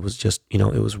genuine. It was just, it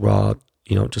was raw,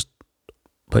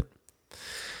 but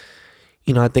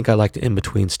I think I like the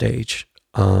in-between stage.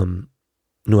 New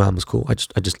album was cool.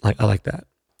 I like that.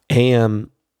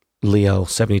 AM Leo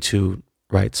 72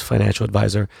 writes, financial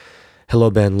advisor. Hello,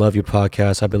 Ben. Love your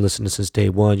podcast. I've been listening since day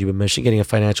one. You've been mentioning getting a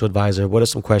financial advisor. What are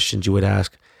some questions you would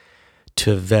ask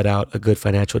to vet out a good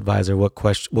financial advisor? What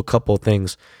couple of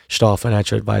things should all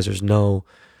financial advisors know?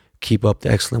 Keep up the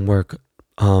excellent work.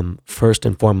 First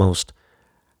and foremost,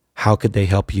 how could they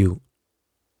help you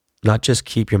not just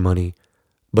keep your money,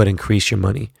 but increase your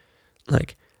money?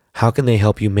 Like, how can they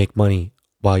help you make money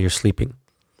while you're sleeping?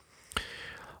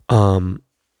 Low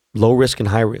risk and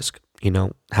high risk,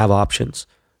 have options.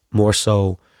 More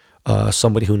so,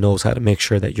 somebody who knows how to make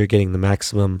sure that you're getting the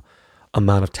maximum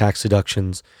amount of tax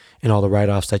deductions and all the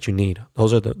write-offs that you need.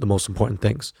 Those are the most important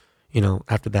things.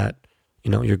 After that,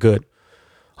 you're good.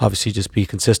 Obviously, just be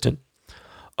consistent.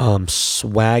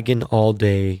 Swaggin' all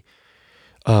day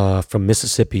from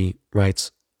Mississippi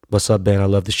writes, what's up, Ben? I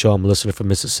love the show. I'm a listener from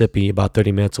Mississippi, about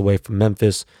 30 minutes away from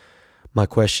Memphis. My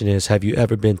question is, have you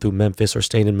ever been through Memphis or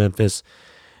stayed in Memphis?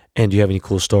 And do you have any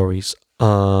cool stories?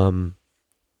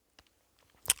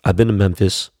 I've been to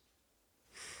Memphis.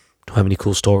 Don't have any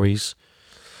cool stories.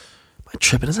 Am I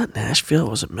tripping? Is that Nashville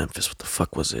or was it Memphis? What the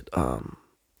fuck was it? I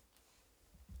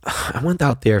went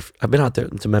out there. I've been out there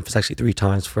to Memphis actually 3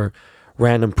 times for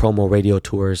random promo radio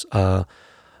tours.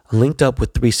 Linked up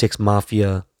with 3-6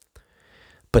 Mafia,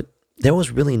 but there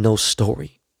was really no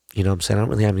story. You know what I'm saying? I don't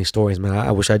really have any stories, man.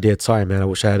 I wish I did. Sorry, man. I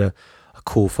wish I had a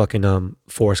cool fucking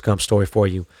Forrest Gump story for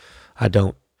you. I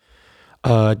don't.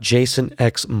 Jason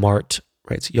X Mart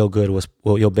writes, Yo Ben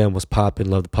was popping.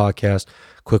 Love the podcast.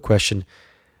 Quick question.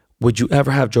 Would you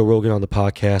ever have Joe Rogan on the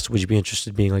podcast? Would you be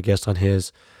interested in being a guest on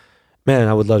his? Man,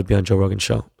 I would love to be on Joe Rogan's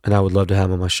show, and I would love to have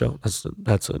him on my show.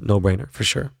 That's a no-brainer for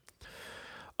sure.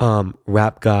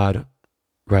 Rap God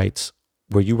writes,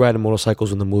 were you riding motorcycles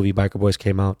when the movie Biker Boys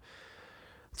came out?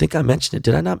 I think I mentioned it.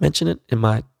 Did I not mention it in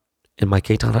my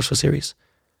K-Town Hustler series?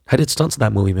 I did stunts in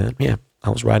that movie, man. Yeah, I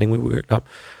was riding. We were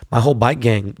my whole bike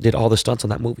gang did all the stunts on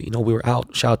that movie. We were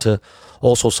out. Shout out to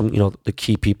also some, the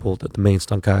key people, the main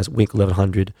stunt guys, Wink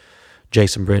 1100,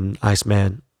 Jason Britton,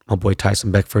 Iceman, my boy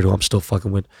Tyson Beckford, who I'm still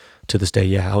fucking with to this day.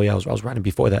 Yeah, hell yeah, I was riding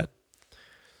before that.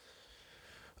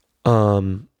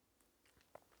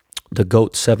 The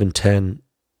GOAT 710,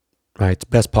 right? It's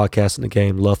best podcast in the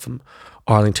game. Love from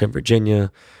Arlington,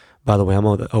 Virginia. By the way, I'm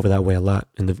over that way a lot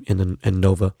in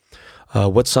Nova.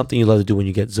 What's something you love to do when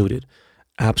you get zooted?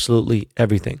 Absolutely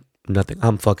everything. Nothing.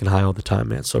 I'm fucking high all the time,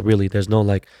 man. So really, there's no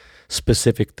like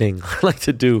specific thing I like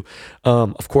to do.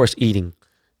 Of course, eating.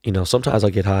 Sometimes I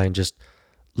get high and just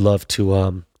love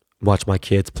to watch my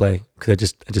kids play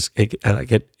because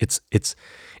it's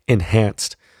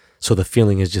enhanced. So the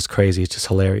feeling is just crazy. It's just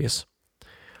hilarious.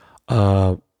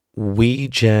 Jen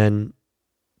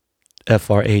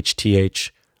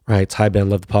FRHTH writes, Hi Ben,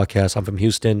 love the podcast. I'm from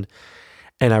Houston,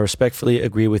 and I respectfully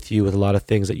agree with you with a lot of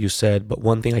things that you said. But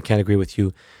one thing I can't agree with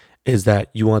you is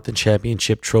that you want the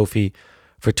championship trophy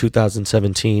for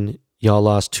 2017. Y'all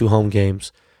lost 2 home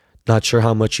games. Not sure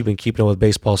how much you've been keeping up with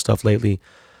baseball stuff lately,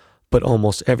 but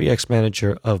almost every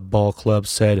ex-manager of ball clubs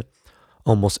said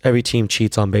almost every team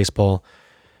cheats on baseball.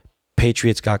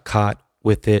 Patriots got caught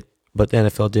with it, but the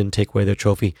NFL didn't take away their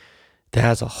trophy.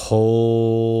 That's a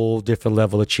whole different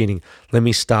level of cheating. Let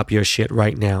me stop your shit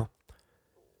right now.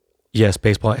 Yes,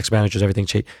 baseball ex-managers, everything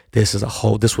cheat. This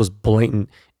was blatant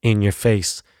in your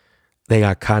face. They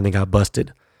got caught and they got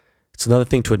busted. It's another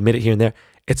thing to admit it here and there.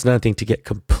 It's another thing to get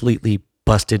completely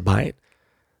busted by it.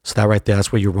 So that right there,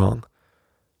 that's where you're wrong.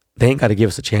 They ain't got to give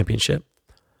us a championship,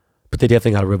 but they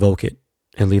definitely got to revoke it.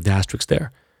 and leave the asterisk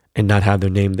there and not have their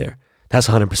name there. That's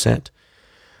 100%.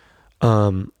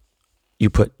 You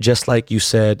put, just like you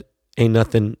said, ain't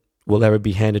nothing will ever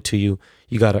be handed to you.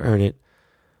 You got to earn it.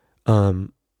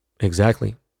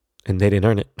 Exactly. And they didn't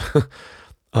earn it.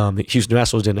 The Houston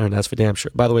Astros didn't earn it. That's for damn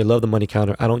sure. By the way, love the money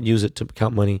counter. I don't use it to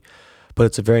count money, but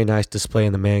it's a very nice display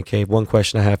in the man cave. One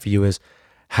question I have for you is,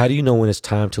 how do you know when it's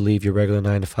time to leave your regular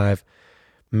 9 to 5,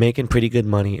 making pretty good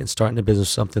money and starting a business,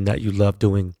 something that you love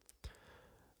doing?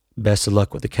 Best of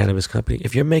luck with the cannabis company.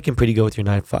 If you're making pretty good with your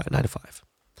 9 to 5,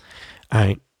 all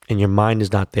right, and your mind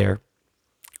is not there,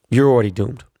 you're already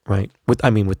doomed, right? With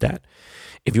that.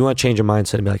 If you want to change your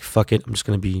mindset and be like, fuck it, I'm just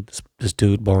going to be this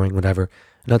dude, boring, whatever.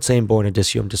 I'm not saying boring to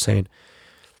diss you. I'm just saying,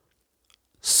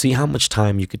 see how much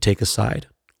time you could take aside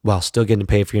while still getting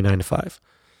paid for your 9 to 5.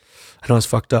 I know it's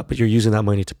fucked up, but you're using that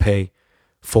money to pay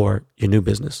for your new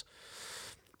business.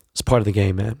 It's part of the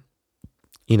game, man.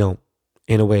 You know,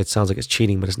 in a way, it sounds like it's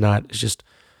cheating, but it's not. It's just,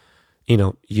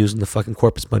 using the fucking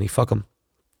corpus money. Fuck them.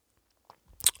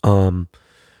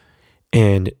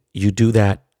 And you do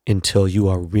that until you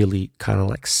are really kind of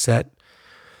like set,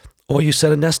 or you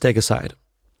set a nest egg aside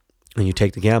and you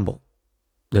take the gamble.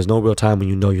 There's no real time when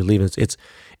you know you're leaving.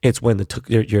 It's when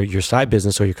your side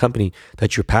business or your company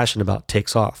that you're passionate about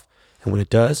takes off. And when it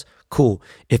does, cool.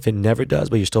 If it never does,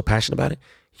 but you're still passionate about it,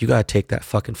 you got to take that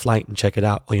fucking flight and check it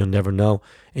out, or you'll never know.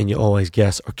 And you always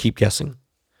guess or keep guessing.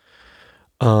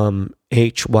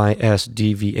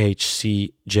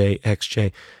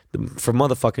 HYSDVHCJXJ. For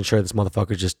motherfucking sure, this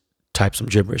motherfucker just typed some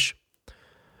gibberish.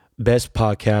 Best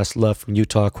podcast, love from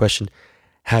Utah. Question: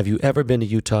 have you ever been to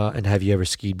Utah, and have you ever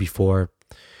skied before?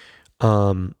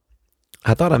 I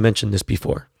thought I mentioned this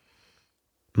before.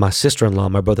 My sister-in-law,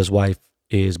 my brother's wife,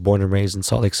 is born and raised in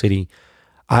Salt Lake City.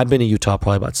 I've been to Utah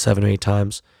probably about 7 or 8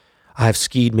 times. I've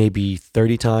skied maybe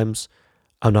 30 times.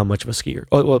 I'm not much of a skier.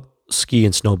 Oh, well, ski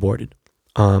and snowboarded.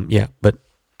 But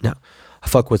no, I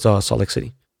fuck with Salt Lake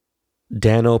City.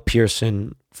 Dano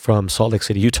Pearson from Salt Lake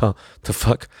City, Utah. The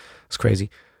fuck? It's crazy.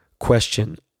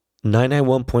 Question: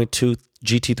 991.2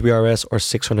 GT3 RS or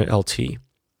 600 LT?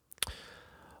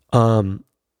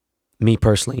 Me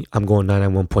personally, I'm going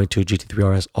 991.2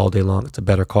 GT3 RS all day long. It's a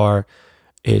better car.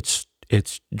 It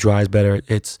drives better.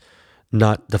 It's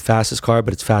not the fastest car,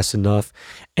 but it's fast enough.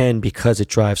 And because it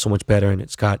drives so much better and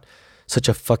it's got such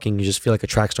a fucking, you just feel like a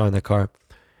track star in that car.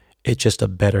 It's just a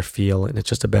better feel and it's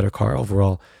just a better car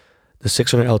overall. The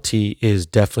 600 LT is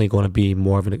definitely going to be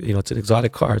more of an, it's an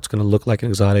exotic car. It's going to look like an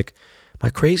exotic. Am I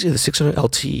crazy? The 600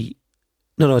 LT,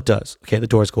 no, it does. Okay, the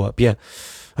doors go up. Yeah.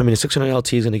 I mean, the 600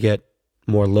 LT is going to get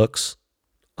more looks.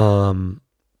 Again,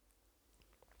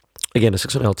 the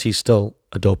 600 LT is still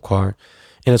a dope car,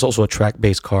 and it's also a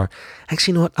track-based car.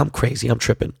 Actually, you know what? I'm crazy. I'm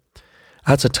tripping.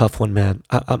 That's a tough one, man.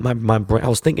 My brain. I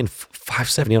was thinking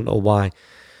 570. I don't know why.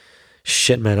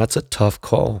 Shit, man. That's a tough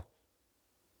call.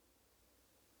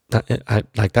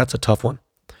 That's a tough one.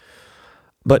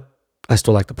 But I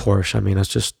still like the Porsche. I mean, that's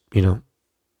just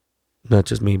not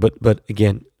just me. But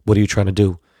again, what are you trying to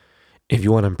do? If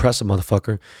you want to impress a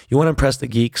motherfucker, you want to impress the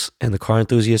geeks and the car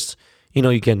enthusiasts, you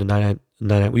get in the 99,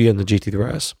 we get in the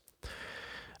GT3 RS.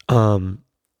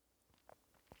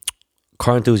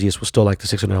 Car enthusiasts will still like the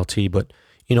 600 LT, but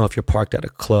if you're parked at a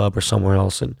club or somewhere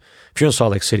else, and if you're in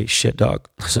Salt Lake City, shit, dog,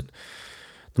 listen,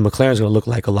 the McLaren's going to look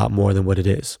like a lot more than what it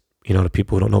is, to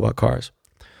people who don't know about cars.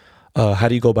 How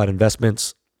do you go about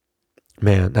investments?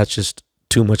 Man, that's just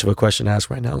too much of a question to ask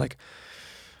right now. Like,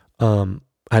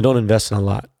 I don't invest in a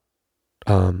lot.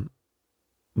 But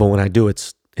when I do,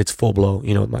 it's full blow,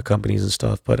 with my companies and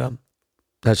stuff. But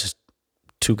that's just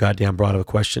too goddamn broad of a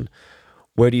question.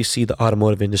 Where do you see the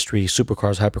automotive industry,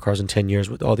 supercars, hypercars in 10 years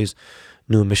with all these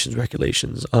new emissions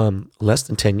regulations? Less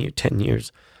than 10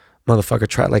 years. Motherfucker,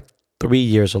 try like 3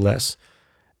 years or less.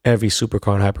 Every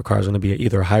supercar and hypercar is going to be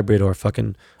either a hybrid or a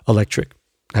fucking electric.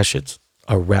 That shit's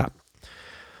a wrap.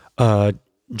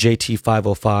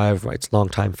 JT505 writes,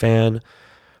 longtime fan.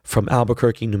 From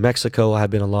Albuquerque, New Mexico, I've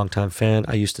been a longtime fan.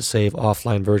 I used to save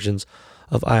offline versions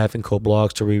of IF and Co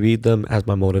blogs to reread them as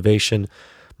my motivation.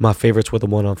 My favorites were the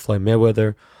one on Floyd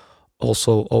Mayweather.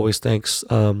 Also, always thanks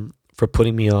for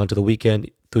putting me on to the weekend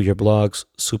through your blogs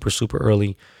super, super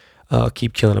early.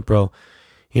 Keep killing it, bro.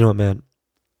 You know what, man?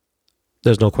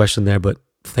 There's no question there, but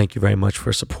thank you very much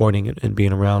for supporting and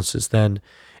being around since then.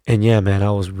 And yeah, man,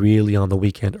 I was really on the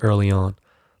weekend early on,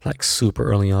 like super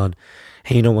early on.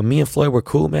 Hey, when me and Floyd were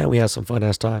cool, man, we had some fun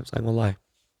ass times. I ain't gonna lie.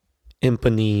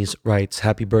 Impanese writes,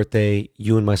 happy birthday.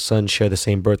 You and my son share the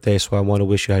same birthday, so I want to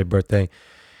wish you happy birthday.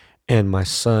 And my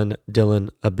son, Dylan,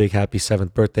 a big happy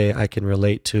 7th birthday. I can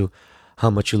relate to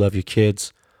how much you love your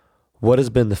kids. What has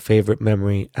been the favorite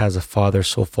memory as a father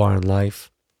so far in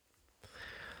life?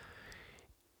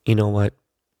 You know what?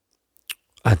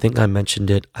 I think I mentioned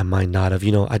it. I might not have.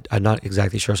 I'm not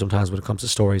exactly sure sometimes when it comes to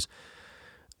stories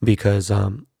because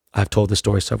I've told this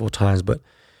story several times. But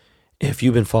if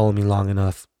you've been following me long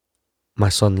enough, my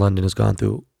son London has gone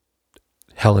through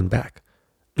hell and back.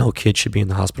 No kid should be in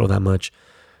the hospital that much.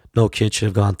 No kid should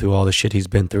have gone through all the shit he's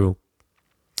been through.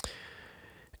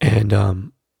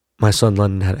 And my son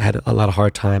London had a lot of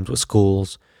hard times with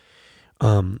schools.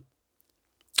 There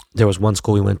was one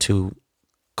school we went to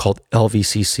called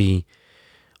LVCC.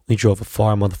 We drove a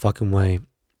far motherfucking way,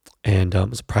 and it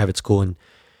was a private school, and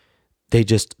they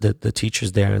just, the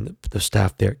teachers there and the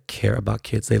staff there care about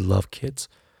kids. They love kids.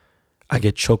 I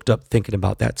get choked up thinking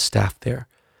about that staff there.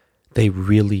 They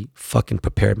really fucking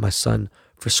prepared my son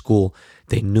for school.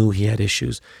 They knew he had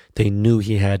issues. They knew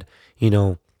he had,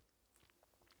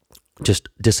 just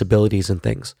disabilities and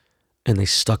things. And they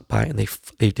stuck by it, and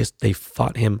they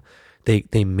fought him.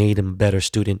 They made him a better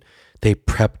student. They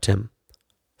prepped him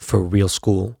for real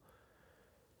school.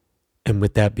 And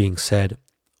with that being said,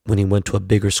 when he went to a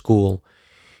bigger school,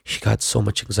 he got so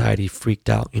much anxiety, freaked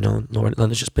out.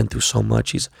 London's just been through so much.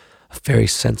 He's a very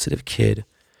sensitive kid.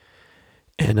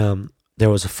 And there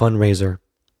was a fundraiser.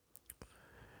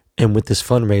 And with this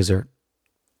fundraiser,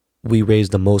 we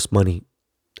raised the most money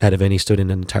out of any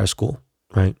student in the entire school,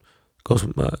 right? Goes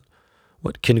from,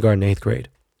 kindergarten, 8th grade.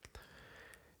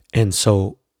 And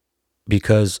so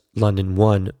because London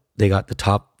won, they got the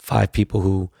top 5 people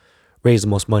who raised the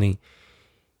most money.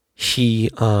 He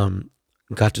got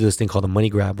to do this thing called a money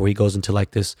grab, where he goes into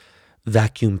like this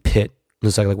vacuum pit.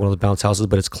 It's like one of the bounce houses,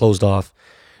 but it's closed off.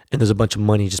 And there's a bunch of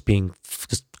money just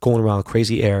going around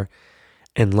crazy air.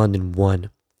 And London won.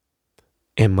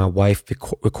 And my wife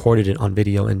recorded it on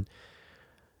video. And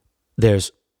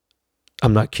there's,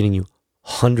 I'm not kidding you,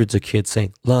 hundreds of kids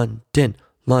saying, "London,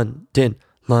 London,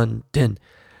 London."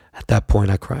 At that point,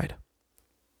 I cried.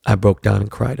 I broke down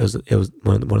and cried. It was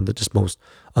one of the just most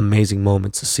amazing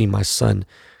moments to see my son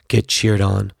get cheered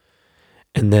on.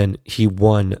 And then he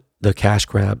won the cash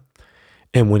grab.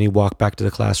 And when he walked back to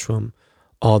the classroom,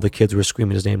 all the kids were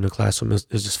screaming his name in the classroom. It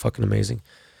was just fucking amazing.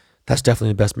 That's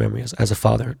definitely the best memory as a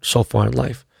father so far in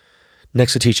life.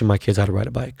 Next to teaching my kids how to ride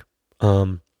a bike.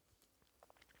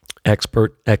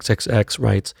 Expert XXX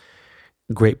writes,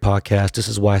 "Great podcast. This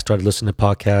is why I started listening to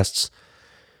podcasts.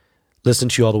 Listen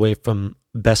to you all the way from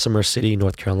Bessemer City,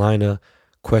 North Carolina.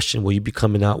 Question, will you be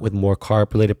coming out with more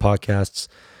car-related podcasts?"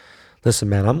 Listen,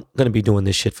 man, I'm going to be doing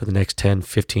this shit for the next 10,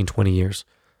 15, 20 years.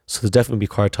 So there's definitely be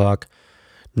car talk,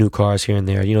 new cars here and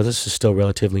there. This is still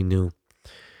relatively new.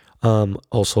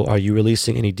 Also, are you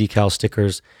releasing any decal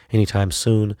stickers anytime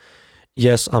soon?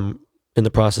 Yes, I'm in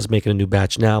the process of making a new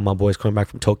batch now. My boy's coming back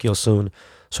from Tokyo soon,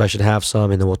 so I should have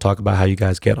some, and then we'll talk about how you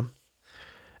guys get them.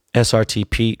 SRT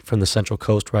Pete from the Central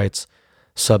Coast writes,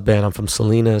 "Sub Ben, I'm from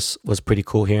Salinas. Was pretty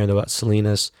cool hearing about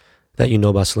Salinas. That you know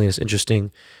about Salinas.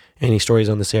 Interesting. Any stories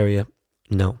on this area?"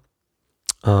 No.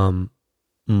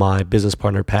 My business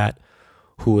partner, Pat,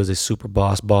 who is a super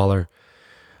boss baller,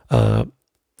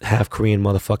 half Korean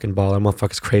motherfucking baller.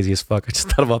 Motherfucker's crazy as fuck. I just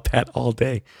thought about Pat all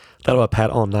day. Thought about Pat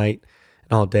all night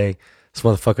and all day. This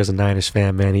motherfucker's a Niners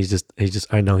fan, man. He's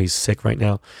just, I know he's sick right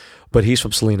now. But he's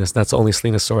from Salinas. That's the only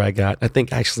Salinas story I got. I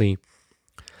think actually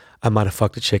I might have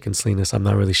fucked a chick in Salinas. I'm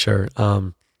not really sure.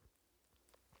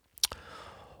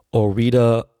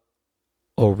 Orita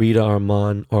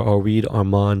Armand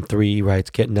 3 writes,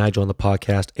 "Get Nigel on the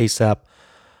podcast ASAP.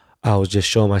 I was just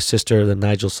showing my sister the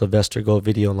Nigel Sylvester Go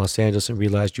video in Los Angeles and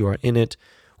realized you are in it.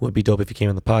 Would be dope if you came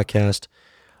on the podcast."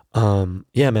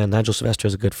 Yeah, man, Nigel Sylvester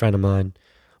is a good friend of mine.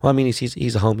 Well, I mean,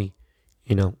 he's a homie,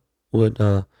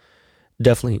 would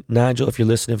definitely. Nigel, if you're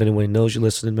listening, if anyone knows you're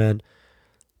listening, man,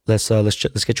 let's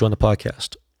get you on the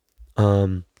podcast.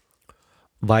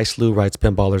 Vice Lou writes,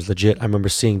 "Ben Baller's legit. I remember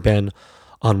seeing Ben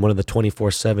on one of the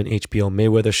 24/7 HBO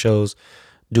Mayweather shows.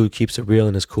 Dude keeps it real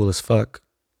and is cool as fuck."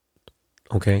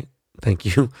 Okay, thank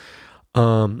you.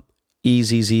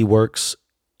 EZZ Works,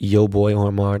 yo boy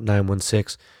Omar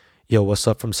 916. "Yo, what's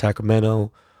up from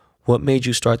Sacramento? What made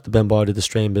you start the Ben Baller the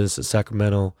Strain business in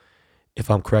Sacramento?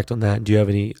 If I'm correct on that, do you have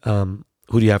any,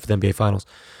 who do you have for the NBA Finals?"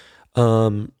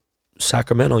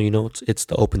 Sacramento, it's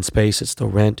the open space, it's the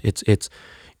rent, it's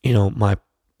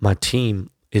my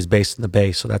team is based in the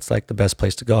Bay, so that's like the best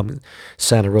place to go. I mean,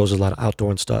 Santa Rosa, a lot of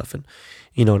outdoor and stuff, and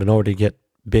in order to get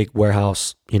big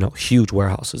warehouse, huge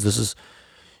warehouses, this is,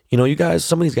 you guys,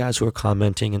 some of these guys who are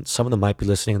commenting, and some of them might be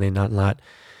listening, and they not.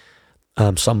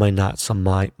 Some might not, some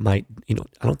might, I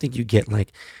don't think you get,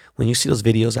 like, when you see those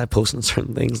videos I post on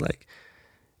certain things, like,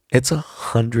 it's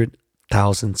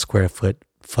 100,000 square foot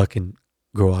fucking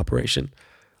grow operation.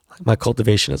 Like my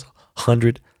cultivation is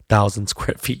 100,000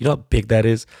 square feet. You know how big that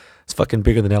is? It's fucking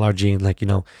bigger than LRG and like,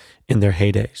 in their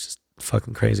heyday. It's just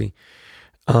fucking crazy.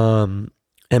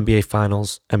 NBA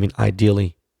finals. I mean,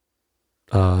 ideally,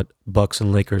 Bucks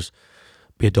and Lakers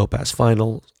be a dope ass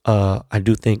final. I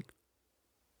think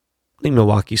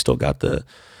Milwaukee still got the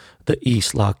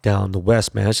East locked down. The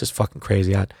West, man, it's just fucking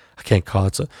crazy. I can't call it.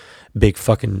 It's a big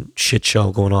fucking shit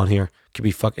show going on here. It could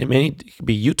be fucking. I mean, it could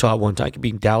be Utah one time. It could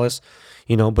be Dallas,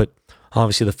 but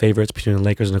obviously the favorites between the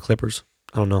Lakers and the Clippers.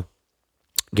 I don't know.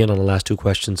 Again, on the last two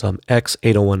questions,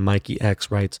 X801 Mikey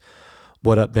X writes,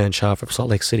 "What up, Ben Shaw from Salt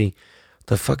Lake City?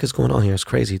 The fuck is going on here? It's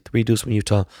crazy. 3 dudes from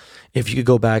Utah. If you could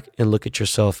go back and look at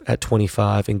yourself at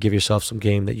 25 and give yourself some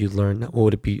game that you learned, what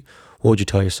would it be? What would you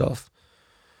tell yourself?"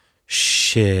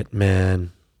 Shit,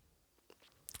 man.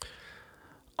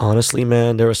 Honestly,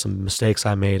 man, there were some mistakes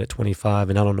I made at 25,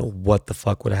 and I don't know what the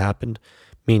fuck would have happened.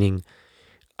 Meaning,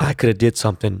 I could have did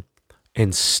something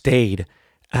and stayed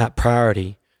at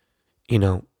priority,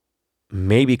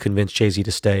 maybe convince Jay-Z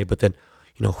to stay, but then,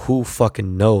 who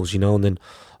fucking knows, and then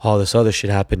all this other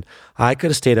shit happened. I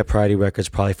could have stayed at Priority Records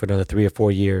probably for another 3 or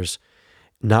 4 years,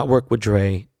 not worked with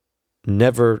Dre,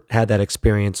 never had that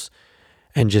experience,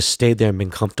 and just stayed there and been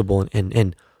comfortable.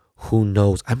 And who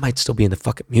knows? I might still be in the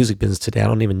fucking music business today. I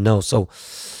don't even know. So,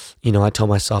 I tell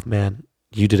myself, man,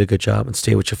 you did a good job and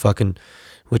stay with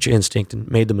your instinct and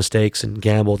made the mistakes and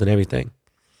gambled and everything.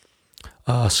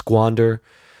 Squander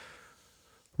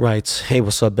writes, "Hey,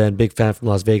 what's up, Ben? Big fan from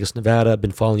Las Vegas, Nevada.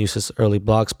 Been following you since the early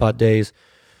Blogspot days.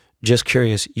 Just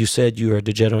curious, you said you are a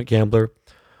degenerate gambler.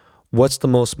 What's the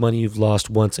most money you've lost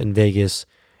once in Vegas?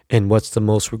 And what's the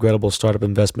most regrettable startup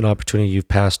investment opportunity you've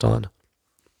passed on?"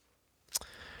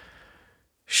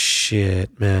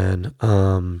 Shit, man.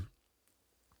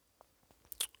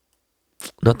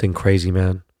 Nothing crazy,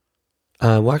 man.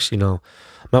 Well, actually, no.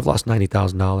 I've lost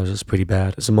 $90,000. It's pretty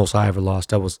bad. It's the most I ever lost.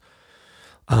 That was,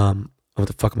 what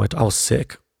the fuck am I was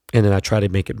sick. And then I tried to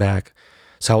make it back.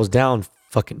 So I was down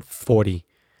fucking 40.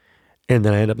 And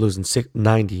then I ended up losing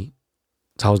 90.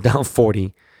 So I was down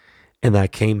 40. And then I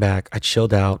came back. I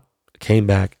chilled out, came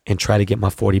back, and tried to get my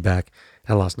 40 back.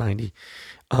 I lost 90.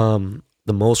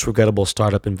 The most regrettable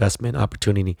startup investment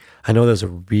opportunity. I know there's a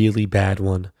really bad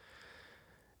one.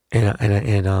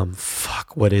 And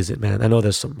fuck, what is it, man? I know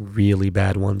there's some really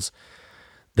bad ones.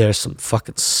 There's some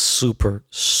fucking super,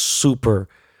 super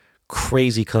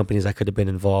crazy companies I could have been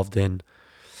involved in.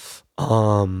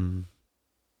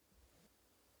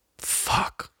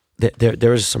 Fuck.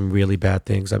 There is some really bad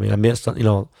things. I mean, I missed, I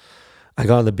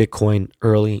got on the Bitcoin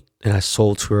early and I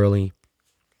sold too early.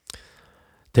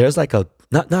 There's like not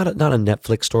a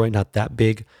Netflix story, not that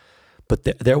big, but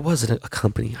there was a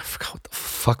company, I forgot what the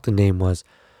fuck the name was,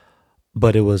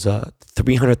 but it was a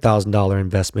 $300,000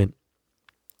 investment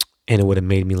and it would have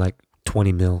made me like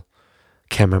 20 mil.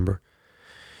 Can't remember.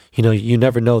 You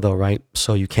never know though, right?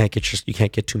 So you can't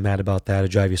get too mad about that or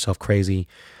drive yourself crazy.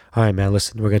 All right, man,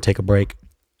 listen, we're going to take a break.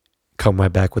 Come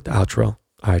right back with the outro.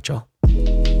 All right, y'all.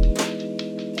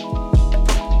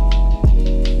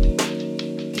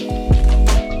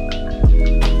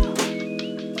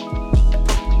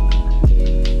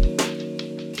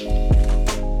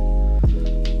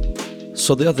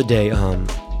 So the other day,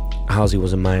 Halsey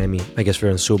was in Miami. I guess we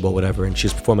were in the Super Bowl, whatever, and she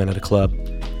was performing at a club.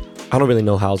 I don't really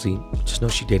know Halsey. Just know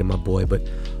she dated my boy, but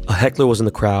a heckler was in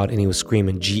the crowd and he was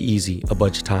screaming G-Eazy a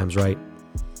bunch of times, right?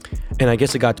 And I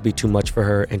guess it got to be too much for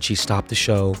her and she stopped the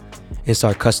show and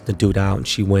started cussing the dude out, and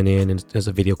she went in and there's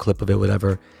a video clip of it,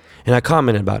 whatever. And I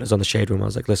commented about it. It was on the Shade Room. I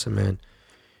was like, listen, man,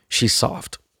 she's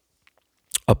soft.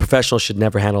 A professional should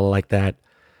never handle it like that.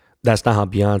 That's not how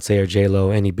Beyonce or J-Lo,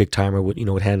 any big timer would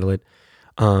handle it.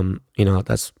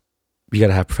 That's, you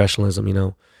gotta have professionalism,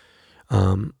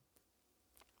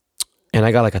 and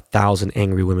I got like 1,000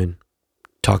 angry women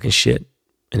talking shit.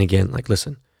 And again, like,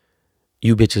 listen,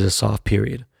 you bitches are soft,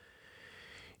 period.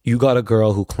 You got a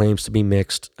girl who claims to be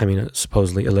mixed. I mean,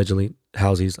 supposedly, allegedly,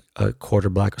 Halsey's a quarter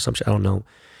black or some shit. I don't know.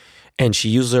 And she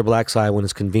uses her black side when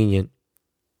it's convenient.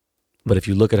 But if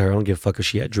you look at her, I don't give a fuck if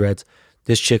she had dreads.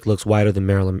 This chick looks whiter than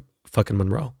Marilyn fucking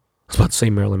Monroe. I was about to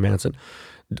say Marilyn Manson.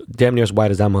 Damn near as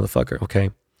white as that motherfucker, okay?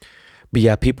 But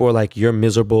yeah, people are like, you're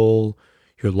miserable.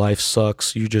 Your life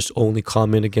sucks. You just only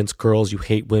comment against girls. You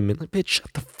hate women. Like, bitch,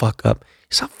 shut the fuck up.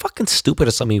 You sound fucking stupid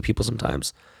to some of you people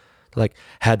sometimes. Like,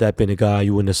 had that been a guy,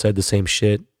 you wouldn't have said the same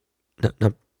shit.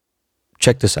 No.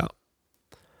 Check this out.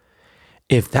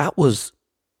 If the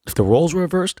roles were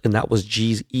reversed and that was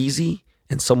G-Eazy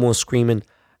and someone was screaming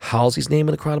Halsey's name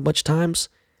in the crowd a bunch of times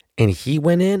and he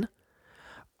went in,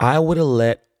 I would have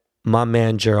let my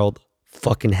man Gerald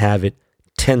fucking have it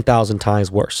 10,000 times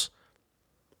worse.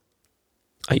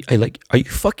 Are you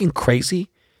fucking crazy?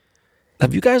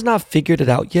 Have you guys not figured it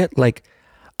out yet? Like,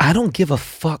 I don't give a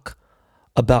fuck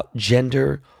about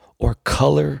gender or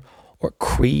color or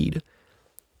creed.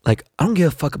 Like, I don't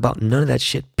give a fuck about none of that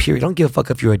shit, period. I don't give a fuck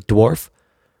if you're a dwarf.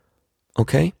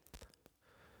 Okay?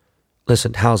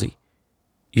 Listen, Halsey,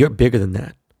 you're bigger than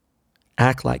that.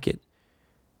 Act like it.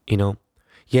 You know?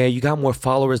 Yeah, you got more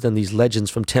followers than these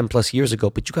legends from 10 plus years ago,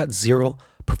 but you got zero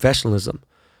professionalism.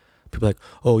 People are like,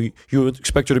 oh, you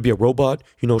expect her to be a robot?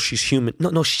 You know, she's human.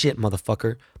 No shit,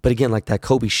 motherfucker. But again, like that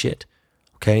Kobe shit.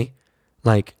 Okay?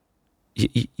 Like,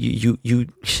 you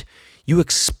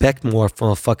expect more from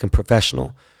a fucking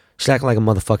professional. She's acting like a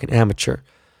motherfucking amateur.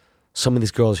 Some of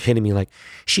these girls are hitting me like,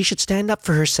 she should stand up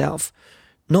for herself.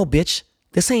 No, bitch,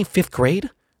 this ain't 5th grade.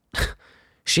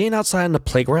 She ain't outside in the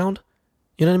playground.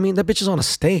 You know what I mean? That bitch is on a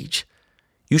stage.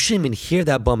 You shouldn't even hear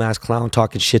that bum ass clown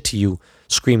talking shit to you,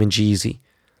 screaming Jeezy.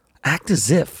 Act as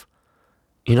if.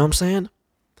 You know what I'm saying?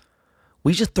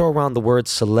 We just throw around the word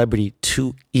celebrity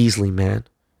too easily, man.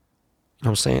 You know what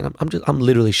I'm saying? I'm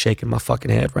literally shaking my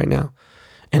fucking head right now.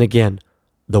 And again,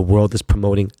 the world is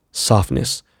promoting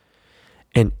softness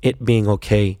and it being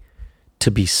okay to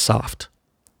be soft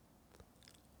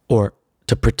or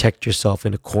to protect yourself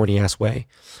in a corny ass way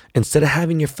instead of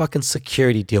having your fucking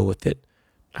security deal with it.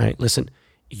 All right, listen,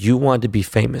 you want to be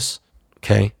famous,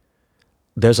 okay?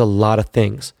 There's a lot of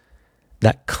things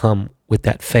that come with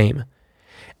that fame.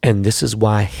 And this is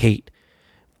why I hate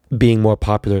being more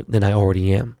popular than I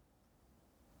already am.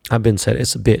 I've been said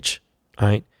it's a bitch, all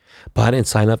right? But I didn't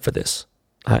sign up for this.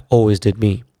 I always did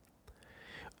me.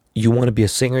 You want to be a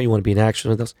singer, you want to be an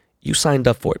actor, you signed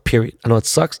up for it, period. I know it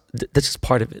sucks. That's just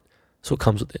part of it. So it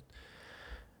comes with it.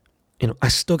 You know, I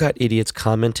still got idiots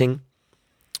commenting,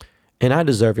 and I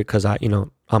deserve it because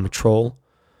I'm a troll.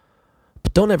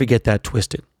 But don't ever get that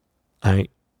twisted. All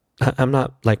right. I'm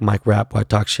not like Mike Rapp where I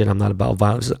talk shit. I'm not about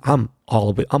violence. I'm all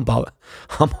of it. I'm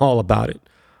all about it.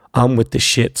 I'm with the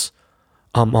shits.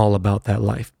 I'm all about that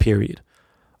life, period.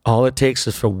 All it takes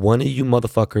is for one of you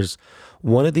motherfuckers,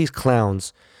 one of these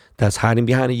clowns that's hiding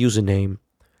behind a username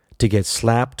to get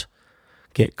slapped,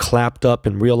 get clapped up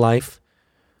in real life.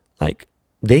 Like,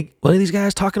 one of these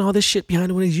guys talking all this shit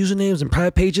behind one of these usernames and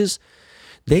private pages,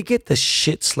 they get the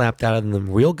shit slapped out of them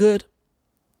real good.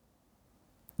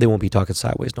 They won't be talking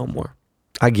sideways no more.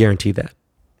 I guarantee that,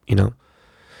 you know?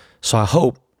 So I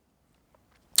hope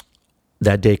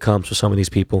that day comes for some of these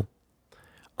people.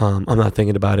 I'm not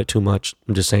thinking about it too much.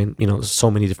 I'm just saying, there's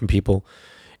so many different people.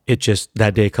 It just,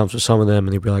 that day comes for some of them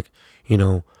and they'd be like,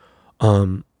 you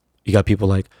got people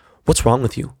like, what's wrong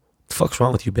with you? What the fuck's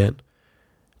wrong with you, Ben?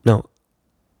 No,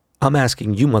 I'm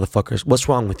asking you motherfuckers, what's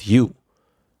wrong with you?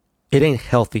 It ain't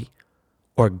healthy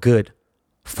or good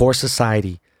for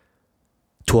society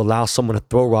to allow someone to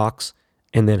throw rocks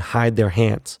and then hide their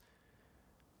hands.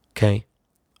 Okay?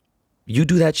 You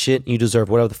do that shit and you deserve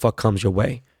whatever the fuck comes your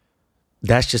way.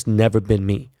 That's just never been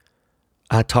me.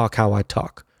 I talk how I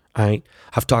talk. All right?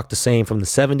 I've talked the same from the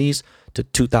 70s to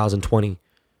 2020.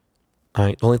 All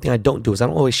right? The only thing I don't do is I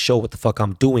don't always show what the fuck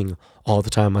I'm doing all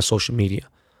the time on my social media.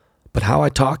 But how I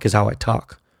talk is how I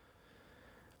talk.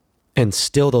 And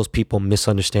still those people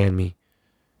misunderstand me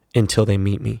until they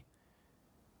meet me.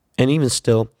 And even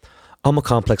still, I'm a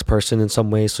complex person in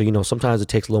some ways. So, sometimes it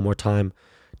takes a little more time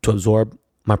to absorb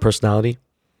my personality.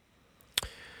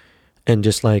 And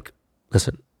just like,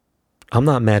 listen, I'm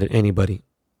not mad at anybody.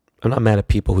 I'm not mad at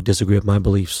people who disagree with my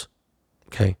beliefs.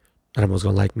 Okay? Not everyone's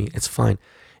going to like me. It's fine.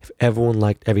 If everyone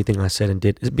liked everything I said and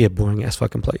did, it'd be a boring ass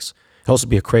fucking place. It'd also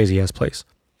be a crazy ass place.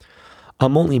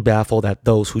 I'm only baffled at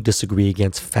those who disagree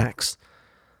against facts.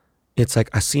 It's like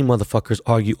I see motherfuckers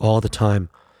argue all the time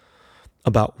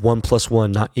about 1 +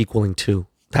 1 not equaling 2.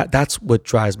 That's what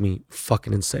drives me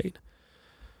fucking insane.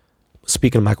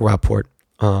 Speaking of Michael Rappaport,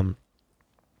 I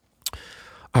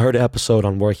heard an episode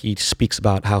on where he speaks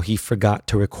about how he forgot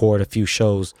to record a few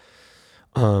shows.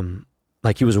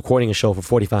 Like he was recording a show for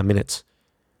 45 minutes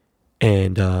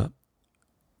and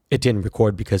it didn't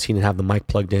record because he didn't have the mic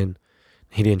plugged in.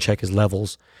 He didn't check his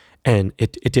levels and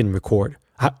it didn't record.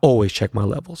 I always check my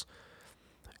levels.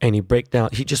 And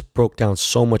he just broke down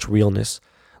so much realness,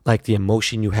 like the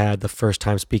emotion you had the first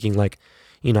time speaking. Like,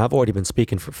 I've already been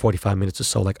speaking for 45 minutes or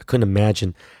so. Like, I couldn't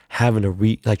imagine having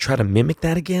to try to mimic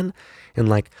that again. And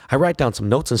like, I write down some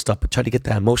notes and stuff, but try to get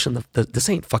that emotion. This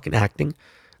ain't fucking acting.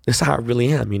 This is how I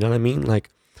really am. You know what I mean? Like,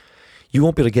 you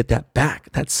won't be able to get that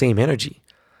back, that same energy.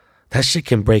 That shit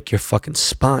can break your fucking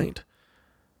spine.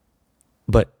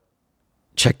 But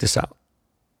check this out.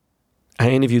 I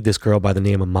interviewed this girl by the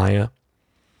name of Maya.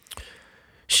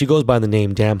 She goes by the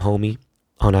name Damn Homie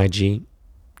on IG.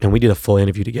 and we did a full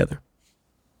interview together.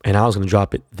 And I was going to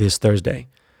drop it this Thursday.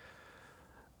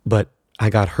 But I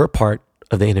got her part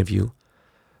of the interview,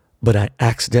 but I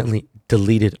accidentally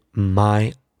deleted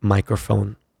my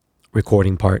microphone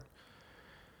recording part.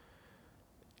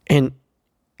 And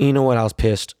you know what? I was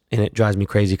pissed, and it drives me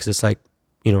crazy because it's like,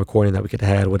 recording that we could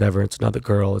have had, whatever. It's another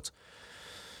girl. In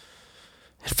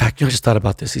fact, I just thought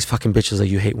about this. These fucking bitches that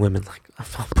you hate women. Like, I'm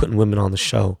putting women on the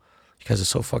show. You guys are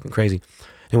so fucking crazy.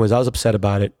 Anyways, I was upset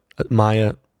about it.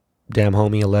 Maya, damn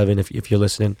homie, 11, if you're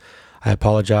listening, I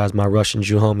apologize. My Russian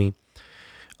Jew homie.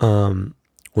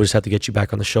 We'll just have to get you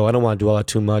back on the show. I don't want to do all that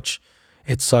too much.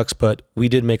 It sucks, but we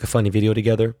did make a funny video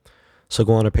together. So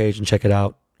go on her page and check it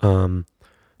out.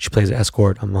 She plays an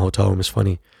escort on the hotel room. It's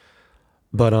funny.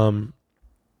 But I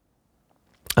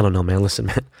don't know, man. Listen,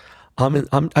 man.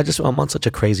 I'm on such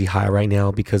a crazy high right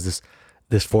now because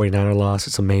this 49er loss,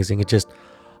 it's amazing. It just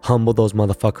humbled those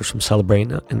motherfuckers from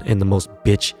celebrating in the most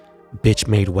bitch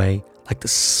made way, like the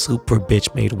super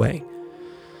bitch made way.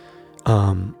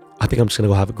 I think I'm just gonna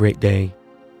go have a great day.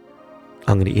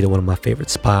 I'm gonna eat at one of my favorite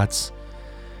spots.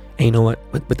 And you know what?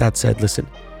 With that said, listen,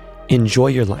 enjoy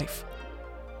your life.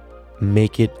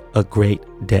 Make it a great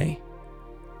day.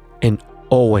 And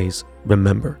always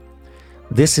remember,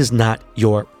 this is not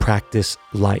your practice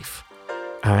life.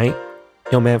 All right?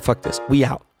 Yo, man, fuck this. We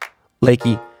out.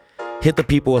 Lakey, hit the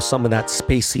people with some of that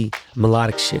spacey,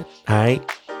 melodic shit. All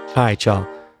right? All right, y'all.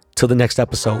 Till the next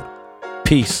episode.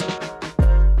 Peace.